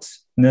not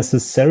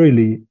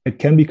necessarily, it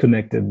can be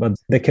connected, but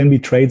there can be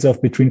trades-off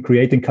between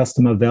creating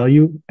customer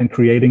value and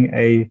creating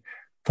a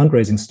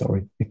fundraising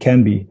story. It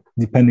can be,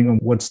 depending on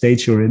what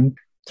stage you're in.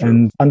 True.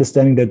 And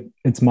understanding that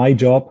it's my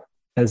job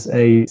as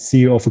a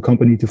CEO of a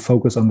company to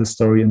focus on the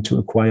story and to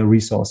acquire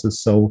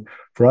resources. So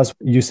for us,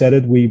 you said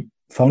it, we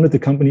founded the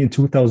company in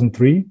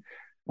 2003.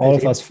 All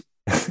of us,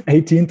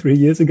 3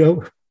 years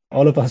ago,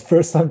 all of us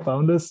first-time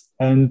founders.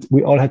 And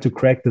we all had to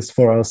crack this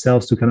for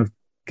ourselves to kind of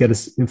get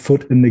a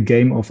foot in the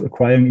game of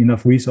acquiring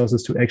enough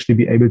resources to actually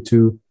be able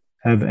to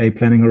have a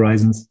planning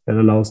horizons that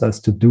allows us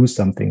to do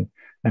something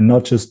and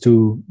not just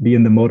to be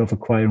in the mode of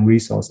acquiring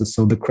resources.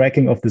 So the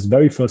cracking of this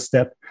very first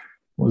step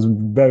was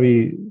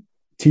very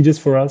tedious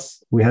for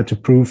us. We had to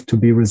prove to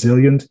be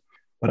resilient,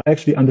 but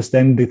actually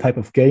understanding the type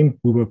of game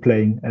we were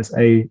playing as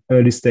a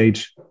early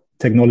stage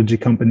technology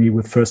company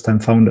with first-time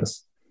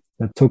founders.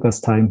 That took us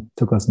time,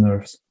 took us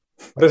nerves.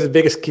 What is the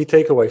biggest key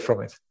takeaway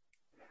from it?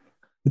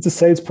 It's a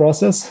sales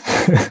process.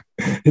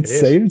 It's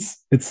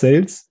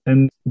sales.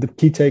 And the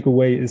key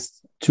takeaway is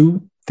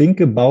to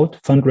think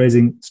about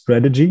fundraising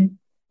strategy,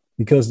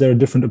 because there are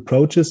different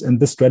approaches,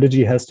 and this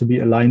strategy has to be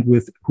aligned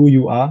with who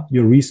you are,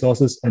 your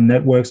resources and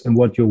networks, and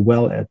what you're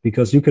well at.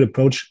 Because you could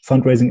approach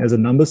fundraising as a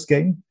numbers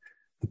game,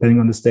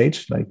 depending on the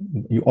stage, like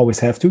you always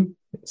have to.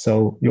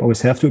 So you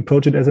always have to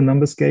approach it as a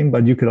numbers game,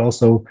 but you could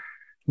also,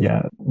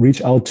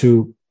 reach out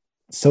to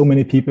so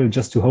many people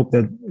just to hope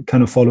that it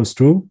kind of follows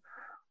through.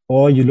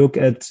 Or you look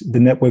at the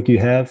network you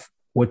have,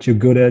 what you're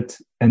good at,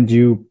 and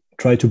you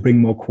try to bring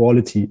more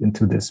quality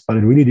into this. But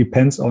it really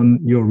depends on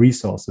your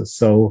resources.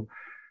 So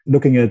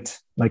looking at,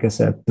 like I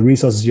said, the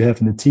resources you have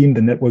in the team,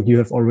 the network you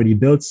have already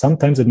built,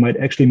 sometimes it might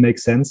actually make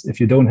sense if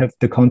you don't have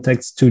the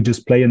contacts to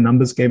just play a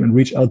numbers game and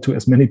reach out to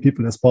as many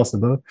people as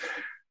possible.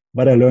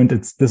 But I learned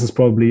this is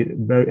probably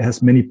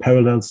has many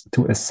parallels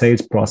to a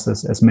sales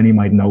process, as many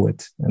might know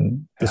it.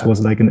 And this was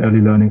like an early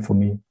learning for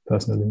me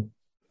personally.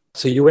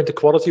 So you went the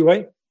quality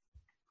way?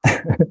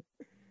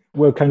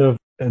 We're kind of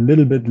a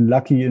little bit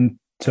lucky in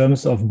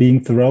terms of being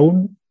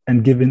thrown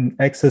and given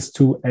access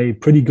to a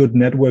pretty good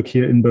network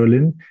here in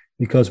Berlin,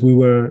 because we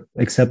were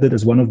accepted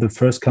as one of the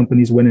first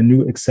companies when a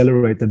new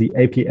accelerator, the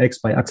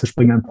APX by Axel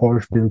Springer and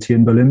Porsche, built here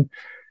in Berlin.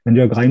 And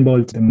Jörg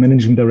Reinbold, the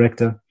managing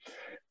director,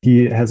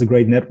 he has a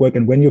great network.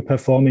 And when you're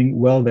performing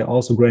well, they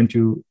also grant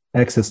you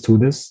access to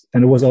this.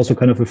 And it was also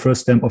kind of a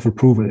first stamp of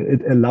approval.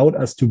 It allowed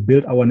us to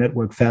build our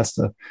network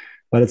faster.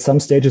 But at some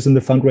stages in the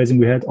fundraising,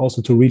 we had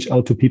also to reach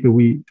out to people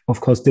we,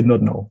 of course, did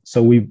not know.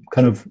 So we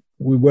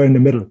were in the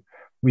middle.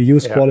 We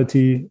used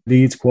quality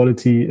leads,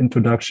 quality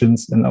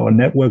introductions in our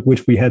network,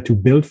 which we had to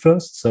build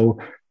first. So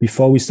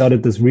before we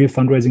started this real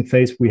fundraising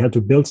phase, we had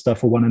to build stuff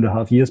for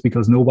 1.5 years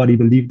because nobody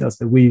believed us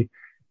that we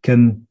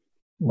can.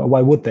 Well,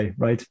 why would they,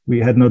 right? We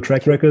had no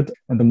track record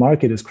and the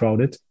market is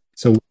crowded.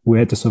 So we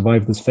had to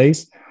survive this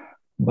phase.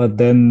 But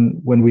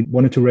then when we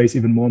wanted to raise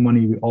even more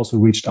money, we also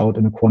reached out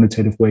in a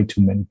quantitative way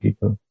to many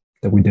people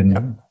that we didn't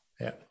know.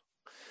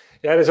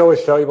 Yeah, there's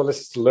always valuable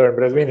lessons to learn.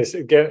 But I mean, it's,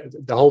 again,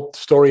 the whole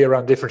story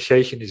around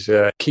differentiation is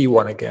a key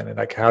one again. And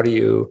like, how do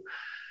you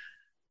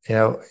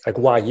like,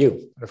 why you?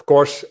 And of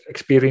course,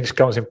 experience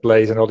comes in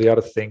place and all the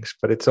other things.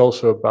 But it's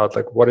also about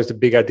like, what is the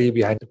big idea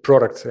behind the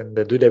product? And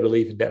do they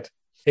believe in that?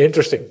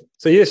 Interesting.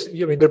 So yes,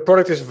 I mean, the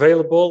product is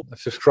available.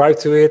 Subscribe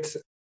to it.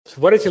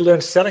 So what did you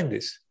learn selling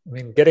this? I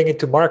mean, getting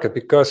into market,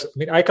 because I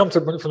mean, I come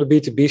from the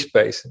B2B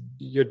space. And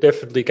you're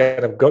definitely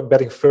kind of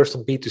betting first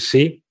on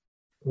B2C,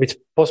 which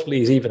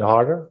possibly is even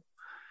harder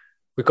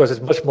because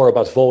it's much more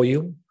about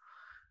volume.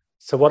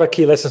 So what are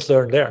key lessons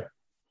learned there?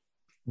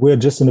 We're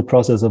just in the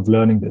process of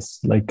learning this,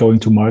 like going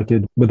to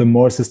market with a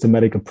more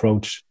systematic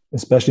approach.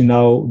 Especially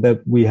now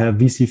that we have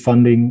VC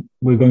funding,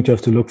 we're going to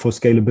have to look for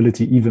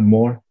scalability even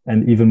more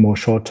and even more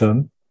short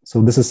term.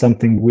 So this is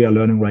something we are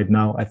learning right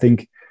now. I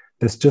think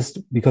there's just,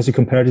 because you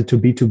compared it to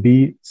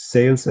B2B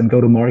sales and go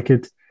to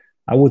market,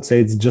 I would say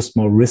it's just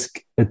more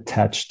risk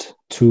attached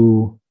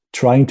to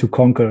trying to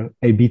conquer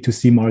a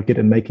B2C market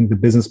and making the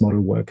business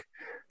model work.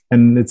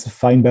 And it's a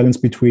fine balance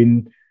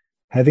between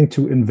having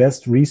to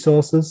invest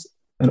resources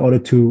in order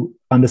to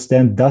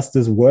understand, does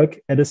this work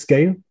at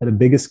a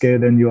bigger scale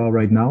than you are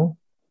right now?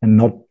 And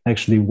not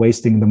actually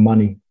wasting the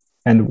money.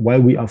 And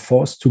while we are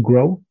forced to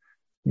grow,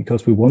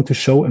 because we want to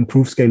show and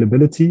prove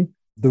scalability,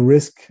 the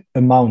risk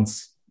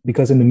amounts.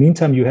 Because in the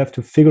meantime, you have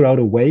to figure out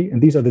a way,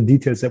 and these are the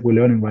details that we're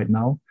learning right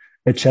now,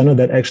 a channel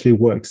that actually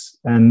works.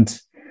 And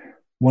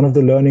one of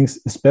the learnings,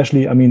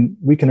 especially, I mean,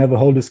 we can have a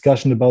whole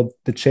discussion about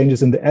the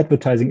changes in the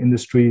advertising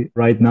industry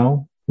right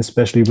now,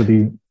 especially with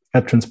the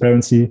ad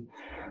transparency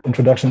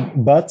introduction.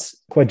 But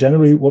quite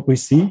generally, what we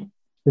see,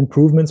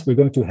 improvements, we're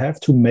going to have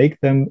to make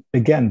them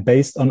again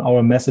based on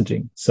our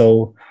messaging.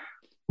 So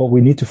what we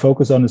need to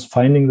focus on is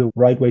finding the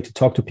right way to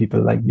talk to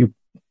people. Like, you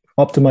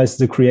optimize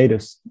the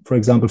creatives, for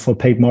example, for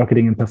paid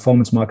marketing and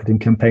performance marketing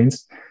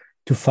campaigns,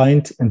 to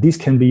find, and these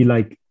can be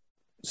like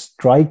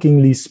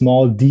strikingly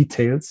small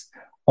details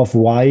of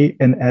why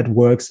an ad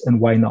works and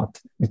why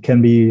not. It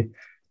can be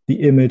the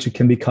image, it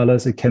can be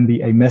colors, it can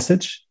be a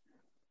message.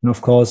 And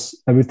of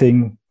course,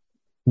 everything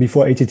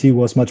before ATT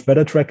was much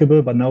better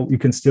trackable, but now you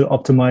can still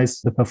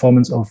optimize the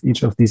performance of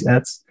each of these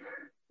ads.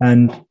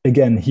 And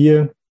again,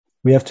 here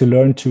we have to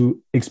learn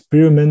to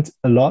experiment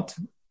a lot,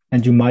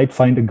 and you might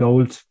find a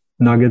gold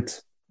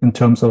nugget in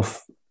terms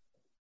of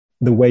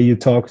the way you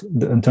talk,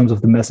 in terms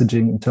of the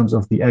messaging, in terms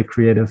of the ad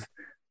creative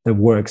that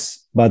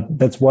works. But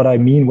that's what I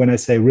mean when I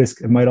say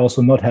risk. It might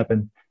also not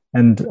happen.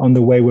 And on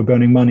the way, we're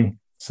burning money.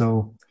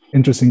 So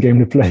interesting game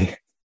to play.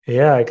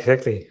 Yeah,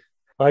 exactly.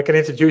 I can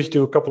introduce you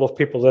to a couple of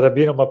people that have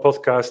been on my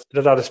podcast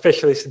that are the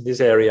specialists in this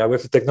area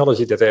with the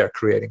technology that they are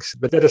creating.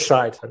 But that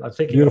aside, I'm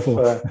thinking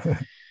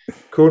of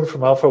Koen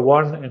from Alpha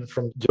One and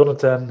from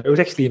Jonathan, who's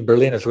actually in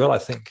Berlin as well, I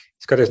think.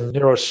 He's got his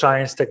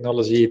neuroscience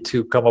technology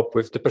to come up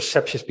with the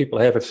perceptions people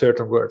have of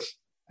certain words.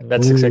 And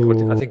that's exactly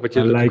what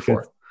you're looking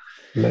for.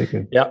 I like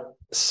it. Yeah.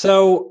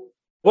 So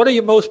what are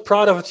you most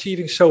proud of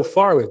achieving so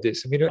far with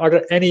this? I mean, are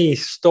there any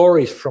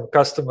stories from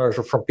customers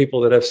or from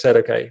people that have said,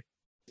 okay,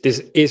 this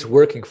is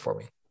working for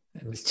me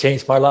and it's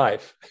changed my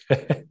life?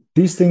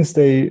 These things,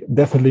 they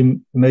definitely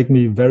make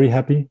me very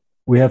happy.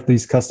 We have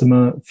these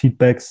customer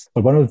feedbacks.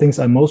 But one of the things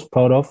I'm most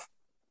proud of,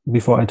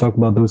 before I talk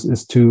about those,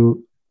 is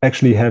to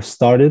actually have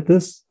started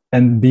this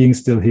and being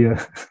still here.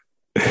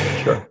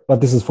 Sure.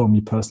 But this is for me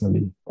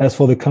personally. As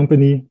for the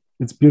company,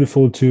 it's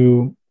beautiful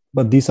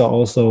but these are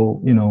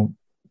also,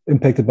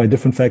 impacted by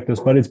different factors.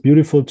 But it's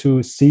beautiful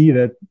to see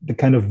that the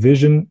kind of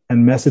vision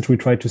and message we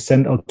try to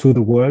send out to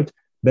the world,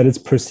 that it's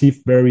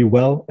perceived very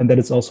well, and that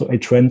it's also a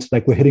trend.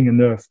 Like, we're hitting a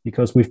nerve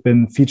because we've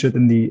been featured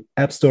in the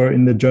App Store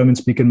in the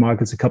German-speaking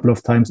markets a couple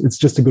of times. It's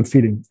just a good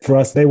feeling. For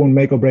us, they won't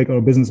make or break our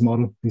business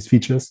model, these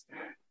features,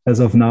 as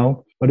of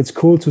now. But it's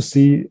cool to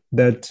see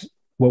that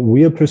what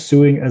we are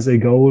pursuing as a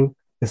goal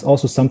is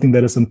also something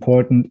that is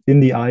important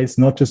in the eyes,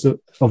 not just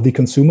of the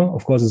consumer.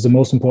 Of course, it's the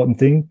most important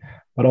thing,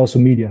 but also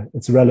media.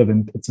 It's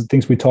relevant. It's the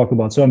things we talk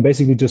about. So I'm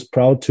basically just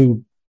proud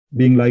to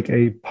being like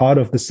a part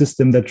of the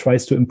system that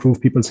tries to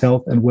improve people's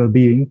health and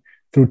well-being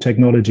through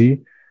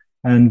technology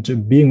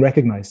and being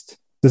recognized.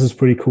 This is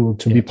pretty cool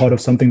to be part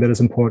of something that is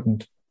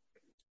important.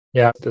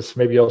 Yeah, that's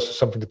maybe also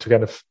something to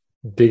kind of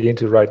dig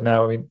into right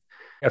now. I mean,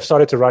 I've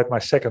started to write my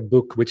second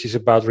book, which is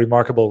about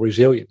remarkable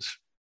resilience.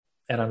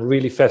 And I'm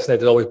really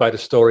fascinated always by the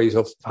stories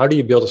of how do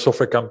you build a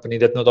software company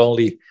that not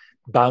only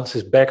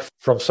bounces back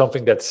from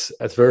something that's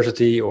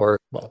adversity or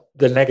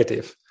the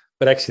negative,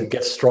 but actually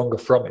gets stronger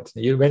from it.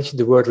 You mentioned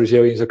the word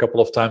resilience a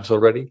couple of times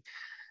already.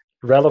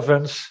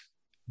 Relevance,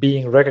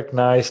 being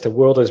recognized, the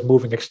world is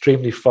moving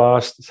extremely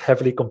fast, it's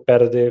heavily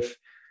competitive.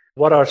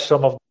 What are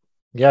some of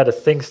the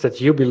things that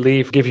you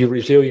believe give you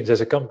resilience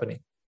as a company?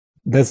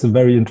 That's a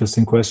very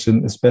interesting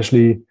question,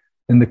 especially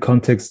in the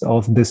context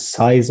of the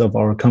size of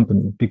our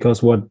company,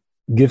 because what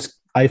gives,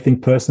 I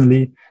think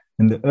personally,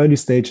 in the early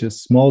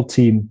stages, small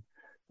team,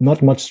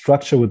 not much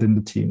structure within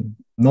the team,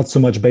 not so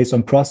much based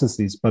on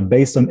processes, but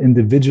based on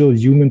individual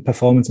human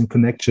performance and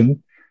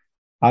connection,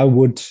 I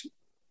would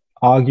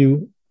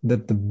argue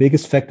that the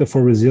biggest factor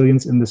for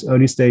resilience in this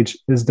early stage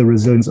is the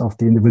resilience of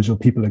the individual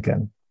people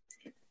again.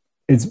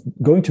 It's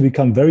going to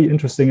become very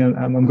interesting, and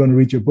I'm going to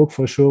read your book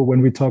for sure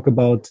when we talk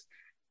about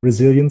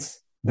resilience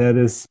that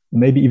is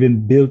maybe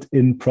even built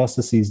in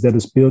processes, that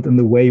is built in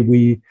the way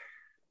we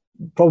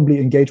probably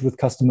engage with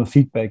customer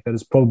feedback, that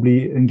is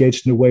probably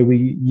engaged in the way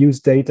we use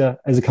data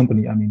as a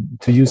company. I mean,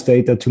 to use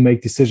data to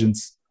make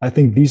decisions. I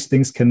think these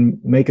things can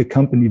make a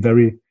company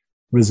very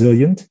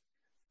resilient,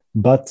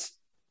 but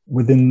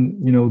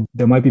within,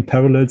 there might be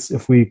parallels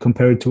if we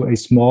compare it to a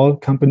small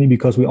company,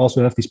 because we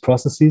also have these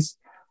processes,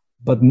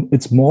 but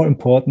it's more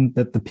important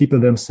that the people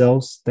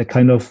themselves,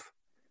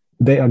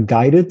 they are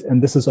guided.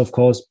 And this is, of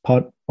course,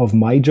 part of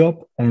my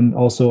job and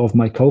also of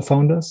my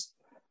co-founders.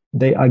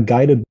 They are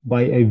guided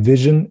by a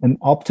vision and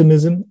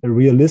optimism, a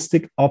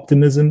realistic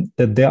optimism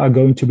that there are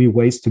going to be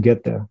ways to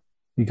get there.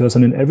 Because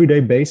on an everyday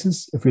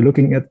basis, if you're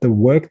looking at the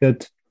work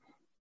that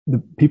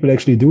the people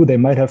actually do, they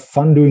might have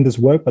fun doing this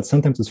work, but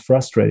sometimes it's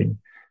frustrating.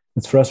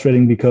 It's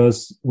frustrating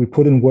because we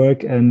put in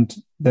work and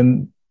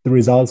then the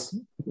results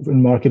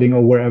in marketing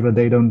or wherever,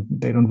 they don't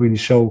really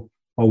show.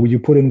 Or you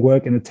put in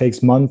work and it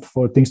takes months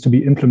for things to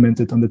be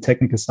implemented on the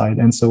technical side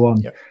and so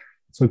on. Yeah.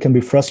 So it can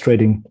be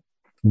frustrating,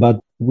 but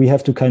we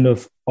have to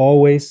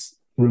always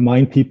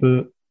remind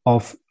people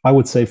of, I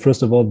would say,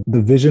 first of all,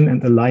 the vision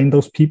and align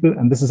those people.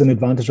 And this is an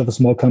advantage of a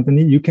small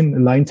company. You can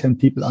align 10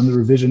 people under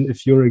a vision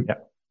if you're a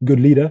good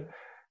leader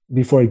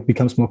before it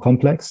becomes more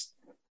complex.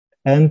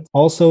 And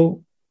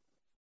also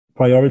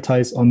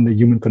prioritize on the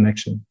human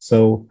connection.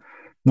 So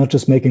not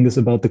just making this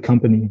about the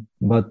company,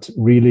 but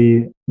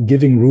really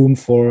giving room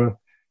for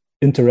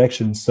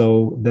interaction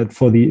so that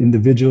for the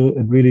individual,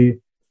 it really,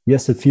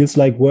 yes, it feels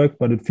like work,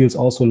 but it feels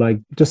also like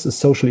just a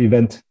social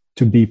event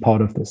to be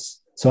part of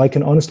this. So I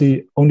can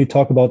honestly only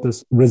talk about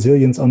this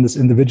resilience on this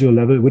individual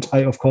level, which I,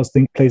 of course,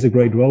 think plays a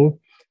great role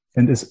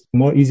and is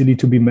more easily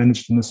to be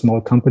managed in a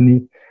small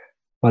company.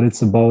 But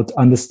it's about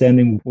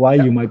understanding why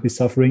you might be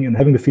suffering and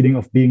having the feeling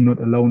of being not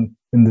alone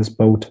in this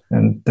boat.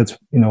 And that's,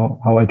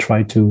 how I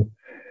try to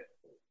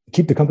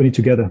keep the company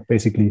together,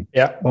 basically.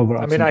 Yeah.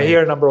 I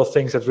hear a number of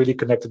things that really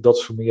connect the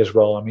dots for me as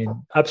well.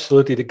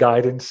 Absolutely the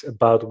guidance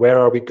about where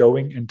are we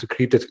going and to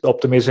create that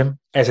optimism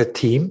as a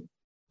team.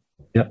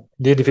 Yeah.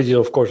 The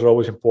individual, of course, are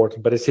always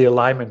important, but it's the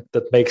alignment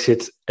that makes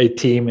it a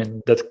team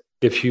and that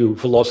gives you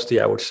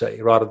velocity, I would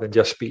say, rather than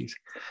just speed.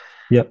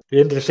 Yeah. The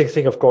interesting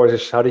thing, of course,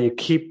 is how do you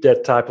keep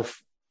that type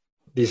of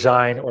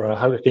design, or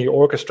how can you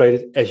orchestrate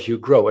it as you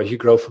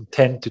grow from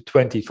 10 to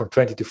 20, from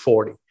 20 to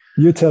 40?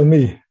 You tell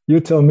me.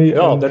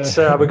 No, that's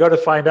we're going to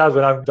find out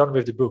when I'm done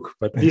with the book.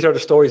 But these are the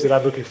stories that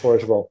I'm looking for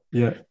as well.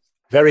 Yeah.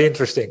 Very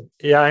interesting.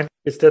 Yeah, and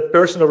it's that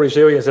personal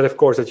resilience that, of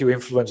course, that you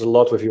influence a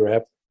lot with your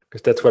app,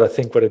 because that's what I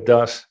think what it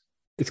does.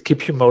 It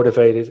keeps you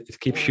motivated. It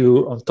keeps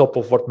you on top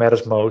of what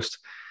matters most.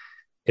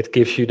 It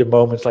gives you the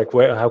moments like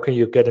how can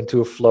you get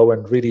into a flow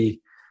and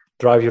really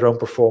drive your own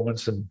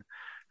performance, and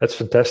that's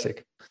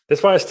fantastic.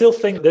 That's why I still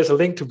think there's a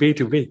link to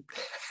B2B.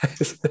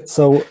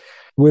 So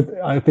with,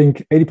 I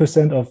think,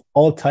 80% of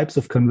all types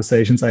of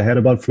conversations I had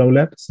about Flow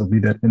Lab, so be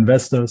that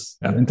investors,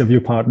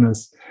 interview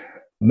partners,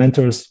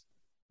 mentors,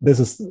 this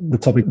is the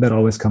topic that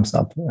always comes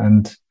up.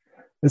 And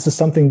this is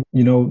something,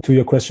 to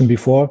your question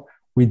before,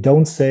 we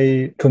don't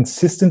say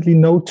consistently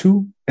no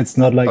to. It's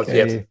not like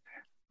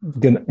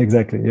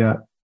exactly. Yeah.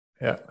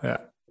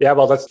 Yeah.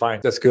 Well, that's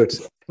fine. That's good.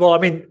 Well,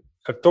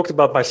 I've talked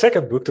about my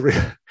second book,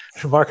 The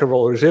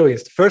Remarkable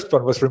Resilience. The first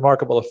one was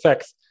Remarkable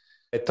Effect.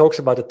 It talks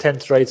about the 10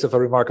 traits of a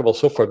remarkable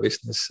software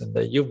business.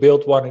 And you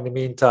build one in the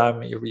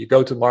meantime, you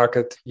go to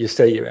market, you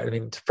stay,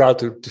 proud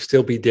to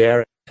still be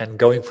there and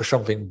going for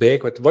something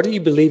big. But what do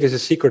you believe is the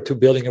secret to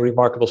building a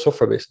remarkable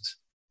software business?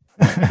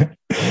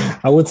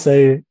 I would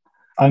say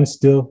I'm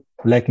still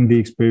lacking the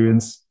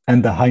experience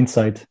and the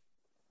hindsight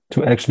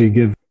to actually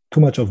give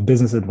too much of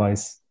business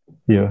advice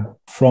here.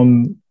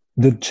 From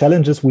the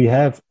challenges we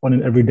have on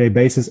an everyday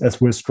basis as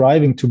we're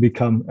striving to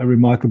become a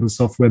remarkable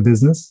software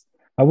business,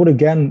 I would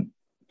again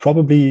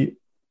probably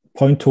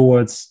point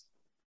towards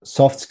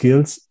soft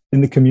skills in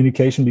the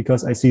communication,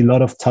 because I see a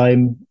lot of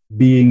time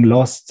being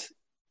lost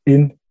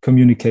in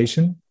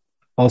communication,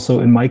 also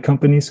in my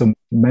company. So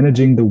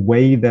managing the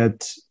way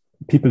that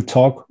people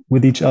talk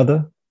with each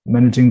other,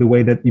 managing the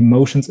way that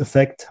emotions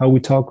affect how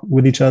we talk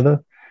with each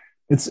other.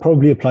 It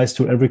probably applies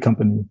to every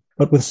company.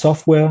 But with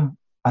software,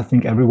 I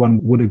think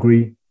everyone would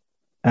agree,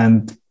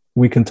 and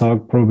we can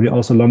talk probably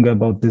also longer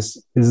about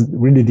this, is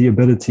really the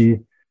ability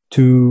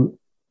to,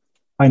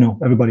 I know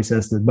everybody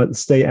says that, but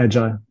stay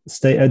agile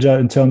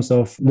in terms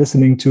of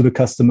listening to the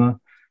customer,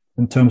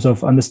 in terms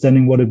of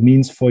understanding what it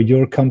means for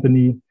your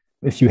company,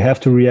 if you have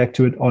to react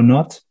to it or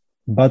not.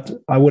 But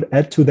I would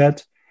add to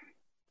that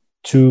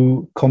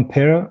to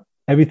compare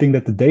everything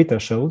that the data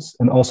shows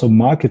and also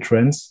market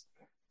trends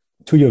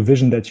to your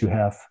vision that you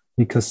have,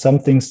 because some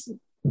things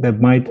that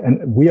might,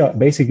 and we are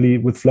basically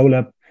with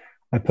FlowLab,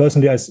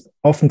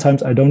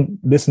 oftentimes I don't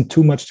listen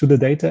too much to the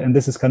data, and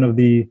this is kind of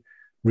the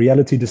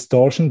reality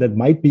distortion that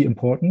might be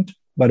important,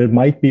 but it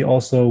might be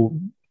also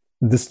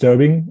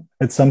disturbing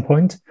at some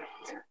point.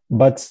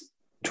 But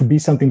to be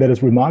something that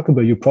is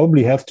remarkable, you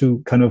probably have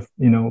to kind of,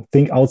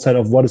 think outside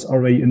of what is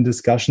already in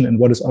discussion and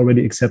what is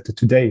already accepted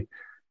today.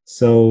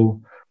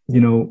 So,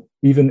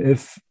 even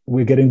if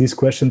we're getting these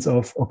questions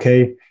of,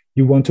 okay,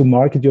 you want to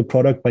market your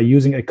product by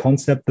using a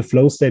concept, the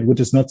flow state, which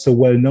is not so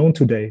well known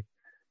today,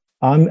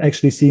 I'm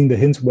actually seeing the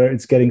hints where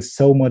it's getting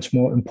so much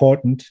more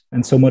important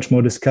and so much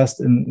more discussed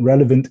and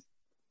relevant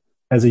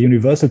as a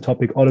universal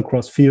topic all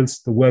across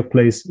fields, the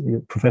workplace,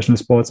 professional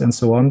sports, and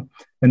so on.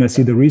 And I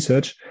see the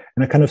research,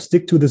 and I kind of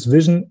stick to this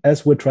vision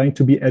as we're trying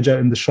to be agile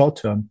in the short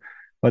term.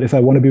 But if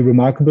I want to be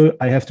remarkable,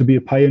 I have to be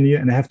a pioneer,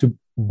 and I have to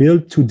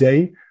build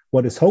today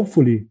what is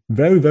hopefully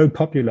very, very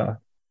popular,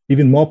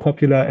 even more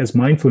popular as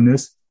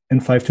mindfulness in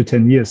 5 to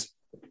 10 years.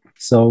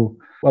 So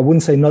I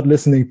wouldn't say not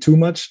listening too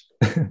much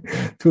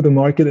to the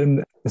market,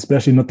 and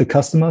especially not the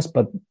customers,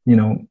 but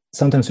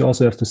sometimes you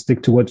also have to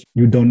stick to what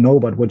you don't know,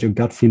 but what your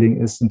gut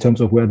feeling is in terms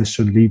of where this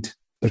should lead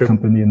the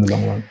company in the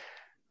long run.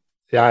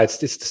 Yeah, it's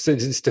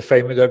the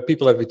famous that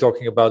people have been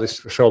talking about this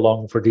for so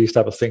long for these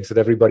type of things that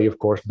everybody, of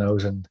course,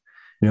 knows. And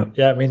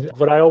I mean,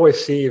 what I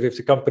always see with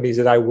the companies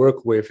that I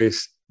work with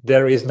is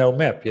there is no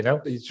map.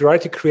 You try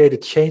to create a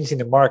change in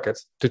the market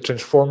to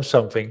transform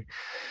something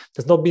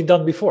that's not been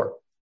done before.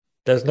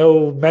 There's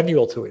no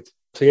manual to it.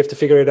 So you have to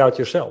figure it out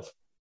yourself.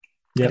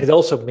 Yeah. And it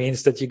also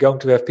means that you're going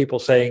to have people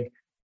saying,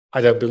 I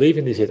don't believe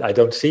in this yet. I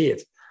don't see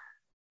it.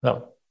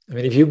 No. I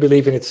mean, if you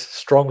believe in it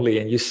strongly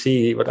and you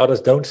see what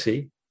others don't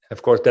see,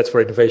 of course, that's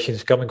where innovation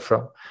is coming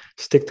from.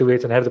 Stick to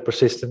it and have the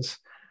persistence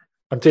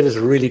until it's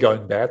really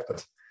going bad.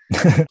 But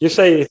you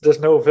say there's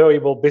no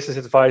valuable business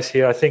advice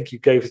here. I think you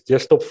gave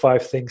just top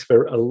 5 things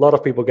where a lot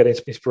of people get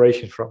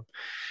inspiration from.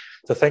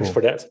 So thanks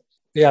for that.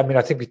 Yeah, I mean,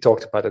 I think we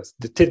talked about it.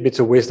 The tidbits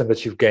of wisdom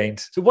that you've gained.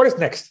 So what is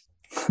next?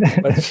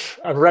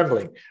 I'm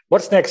rambling.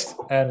 What's next?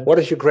 And what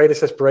is your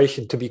greatest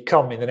aspiration to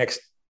become in the next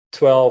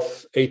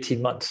 12,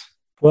 18 months?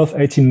 12,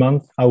 18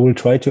 months, I will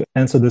try to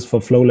answer this for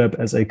FlowLab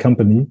as a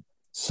company.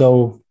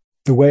 So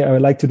the way I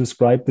would like to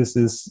describe this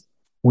is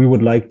we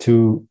would like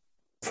to,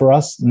 for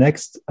us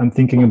next, I'm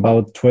thinking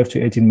about 12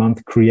 to 18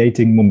 months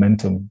creating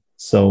momentum.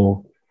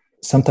 So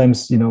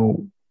sometimes,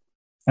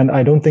 and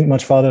I don't think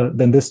much farther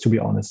than this, to be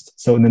honest.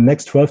 So in the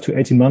next 12 to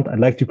 18 months, I'd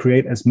like to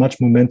create as much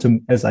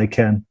momentum as I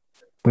can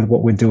with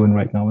what we're doing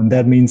right now. And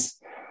that means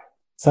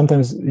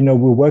sometimes, we're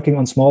working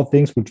on small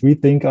things which we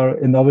think are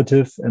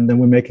innovative, and then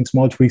we're making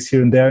small tweaks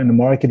here and there in the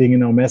marketing,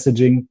 in our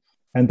messaging,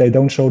 and they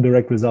don't show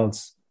direct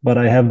results. But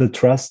I have the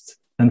trust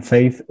and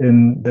faith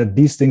in that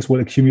these things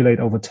will accumulate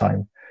over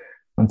time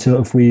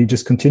until if we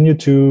just continue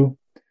to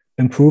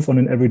improve on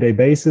an everyday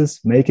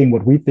basis, making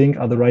what we think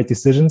are the right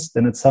decisions,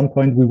 then at some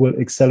point we will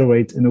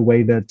accelerate in a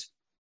way that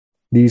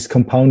these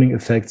compounding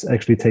effects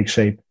actually take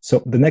shape.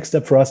 So the next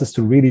step for us is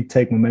to really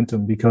take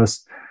momentum,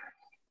 because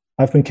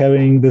I've been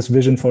carrying this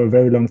vision for a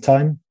very long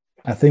time.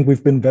 I think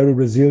we've been very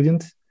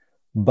resilient,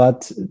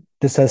 but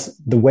this has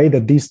the way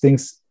that these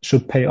things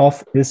should pay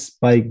off is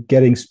by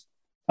getting,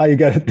 you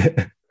got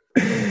it.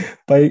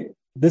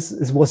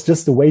 Was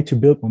just a way to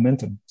build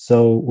momentum.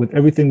 So with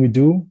everything we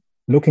do,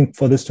 looking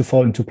for this to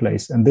fall into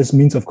place. And this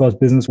means, of course,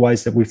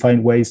 business-wise, that we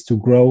find ways to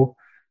grow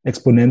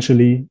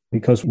exponentially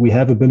because we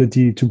have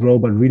ability to grow,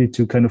 but really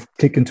to kind of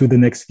kick into the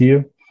next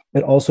gear.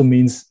 It also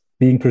means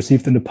being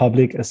perceived in the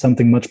public as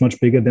something much, much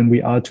bigger than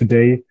we are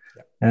today.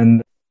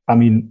 And I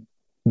mean,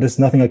 there's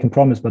nothing I can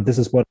promise, but this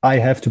is what I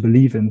have to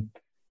believe in.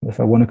 If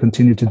I want to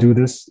continue to do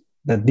this,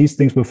 that these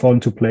things will fall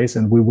into place,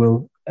 and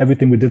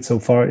everything we did so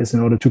far is in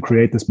order to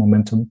create this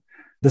momentum.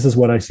 This is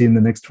what I see in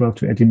the next 12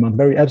 to 18 months.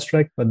 Very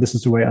abstract, but this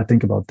is the way I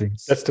think about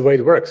things. That's the way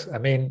it works. I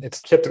mean,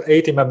 it's chapter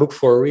 8 in my book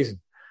for a reason.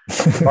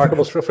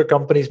 Remarkable software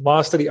companies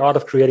master the art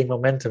of creating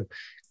momentum.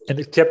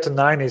 And chapter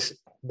 9 is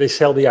they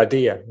sell the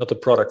idea, not the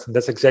product. And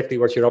that's exactly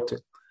what you're up to.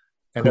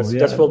 And cool,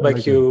 that's what will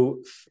make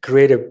you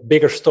create a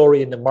bigger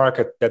story in the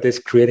market that is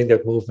creating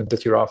that movement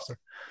that you're after.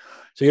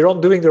 So you're on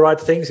doing the right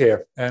things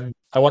here. And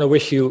I want to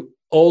wish you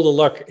all the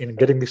luck in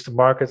getting this to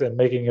market and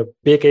making a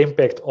big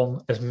impact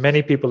on as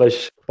many people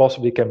as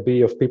possibly can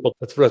be, of people,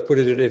 let's put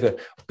it,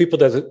 people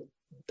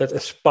that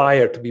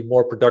aspire to be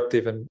more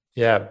productive and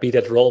be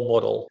that role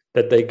model,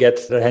 that they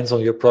get their hands on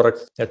your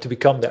product to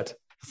become that.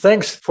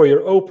 Thanks for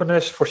your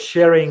openness, for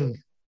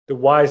sharing the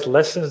wise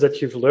lessons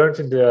that you've learned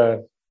in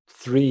the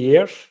 3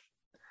 years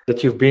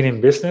that you've been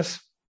in business.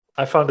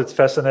 I found it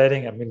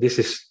fascinating. I mean, this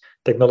is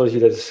technology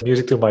that is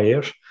music to my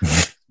ears.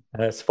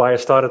 That's why I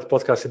started the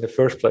podcast in the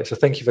first place. So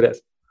thank you for that.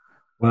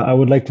 Well, I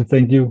would like to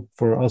thank you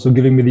for also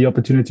giving me the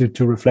opportunity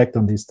to reflect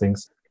on these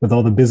things. With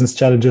all the business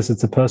challenges,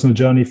 it's a personal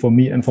journey for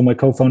me and for my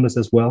co-founders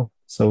as well.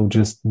 So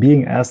just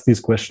being asked these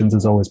questions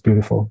is always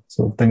beautiful.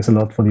 So thanks a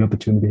lot for the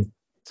opportunity.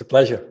 It's a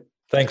pleasure.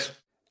 Thanks.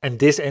 And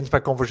this ends my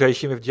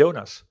conversation with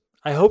Jonas.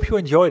 I hope you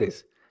enjoyed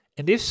it.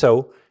 And if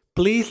so,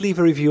 please leave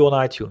a review on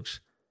iTunes.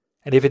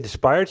 And if it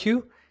inspired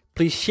you,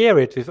 please share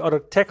it with other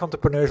tech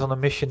entrepreneurs on a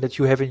mission that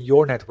you have in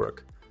your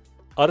network.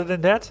 Other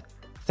than that,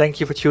 thank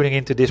you for tuning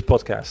into this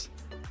podcast.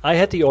 I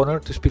had the honor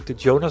to speak to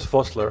Jonas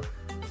Vossler,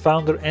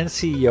 founder and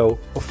CEO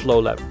of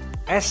FlowLab.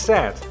 As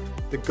said,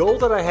 the goal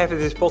that I have in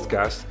this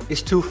podcast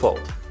is twofold.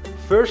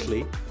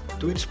 Firstly,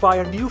 to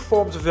inspire new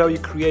forms of value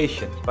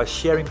creation by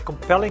sharing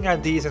compelling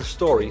ideas and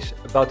stories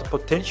about the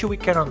potential we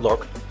can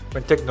unlock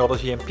when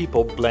technology and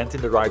people blend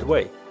in the right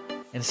way.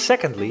 And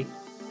secondly,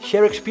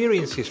 share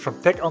experiences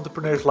from tech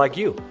entrepreneurs like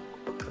you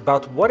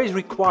about what is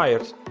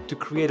required to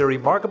create a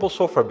remarkable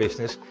software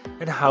business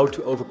and how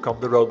to overcome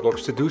the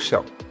roadblocks to do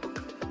so.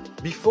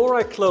 Before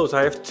I close,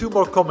 I have 2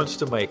 more comments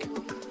to make.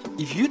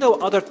 If you know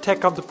other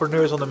tech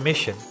entrepreneurs on a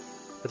mission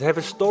that have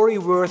a story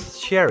worth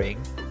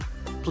sharing,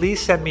 please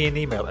send me an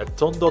email at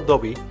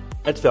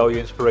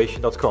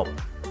ton.dobby@valueinspiration.com.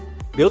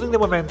 Building the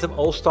momentum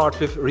all starts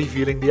with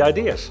revealing the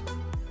ideas.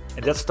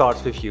 And that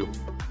starts with you.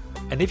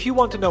 And if you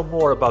want to know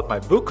more about my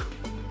book,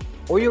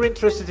 or you're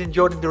interested in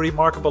joining the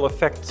Remarkable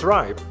Effect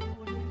tribe,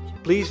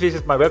 please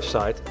visit my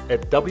website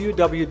at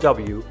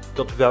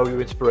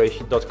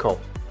www.valueinspiration.com.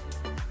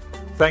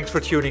 Thanks for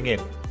tuning in.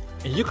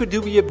 And you could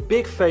do me a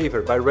big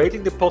favor by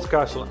rating the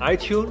podcast on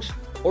iTunes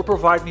or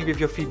provide me with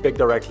your feedback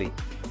directly.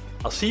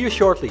 I'll see you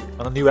shortly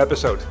on a new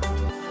episode.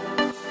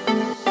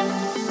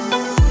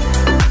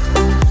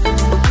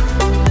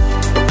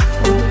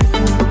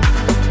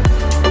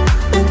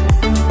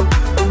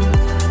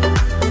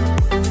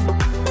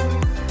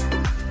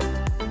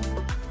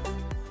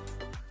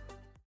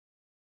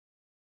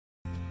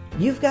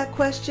 You've got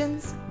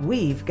questions,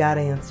 we've got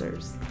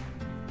answers.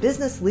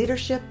 Business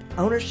leadership,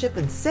 ownership,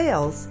 and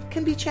sales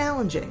can be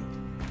challenging.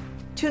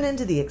 Tune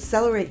into the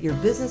Accelerate Your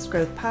Business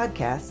Growth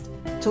podcast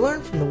to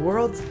learn from the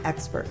world's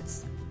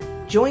experts.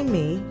 Join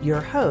me,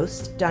 your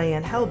host,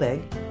 Diane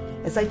Helbig,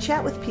 as I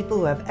chat with people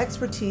who have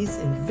expertise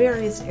in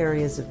various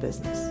areas of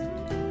business.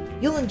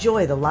 You'll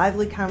enjoy the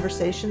lively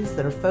conversations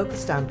that are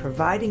focused on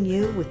providing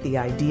you with the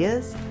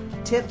ideas,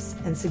 tips,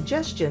 and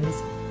suggestions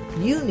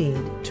you need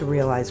to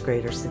realize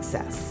greater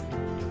success.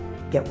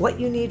 Get what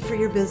you need for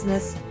your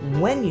business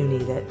when you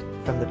need it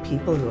from the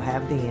people who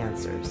have the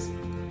answers.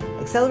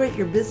 Accelerate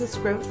Your Business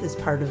Growth is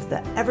part of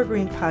the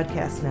Evergreen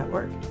Podcast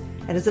Network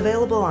and is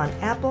available on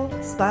Apple,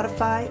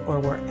 Spotify,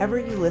 or wherever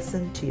you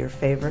listen to your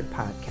favorite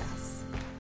podcast.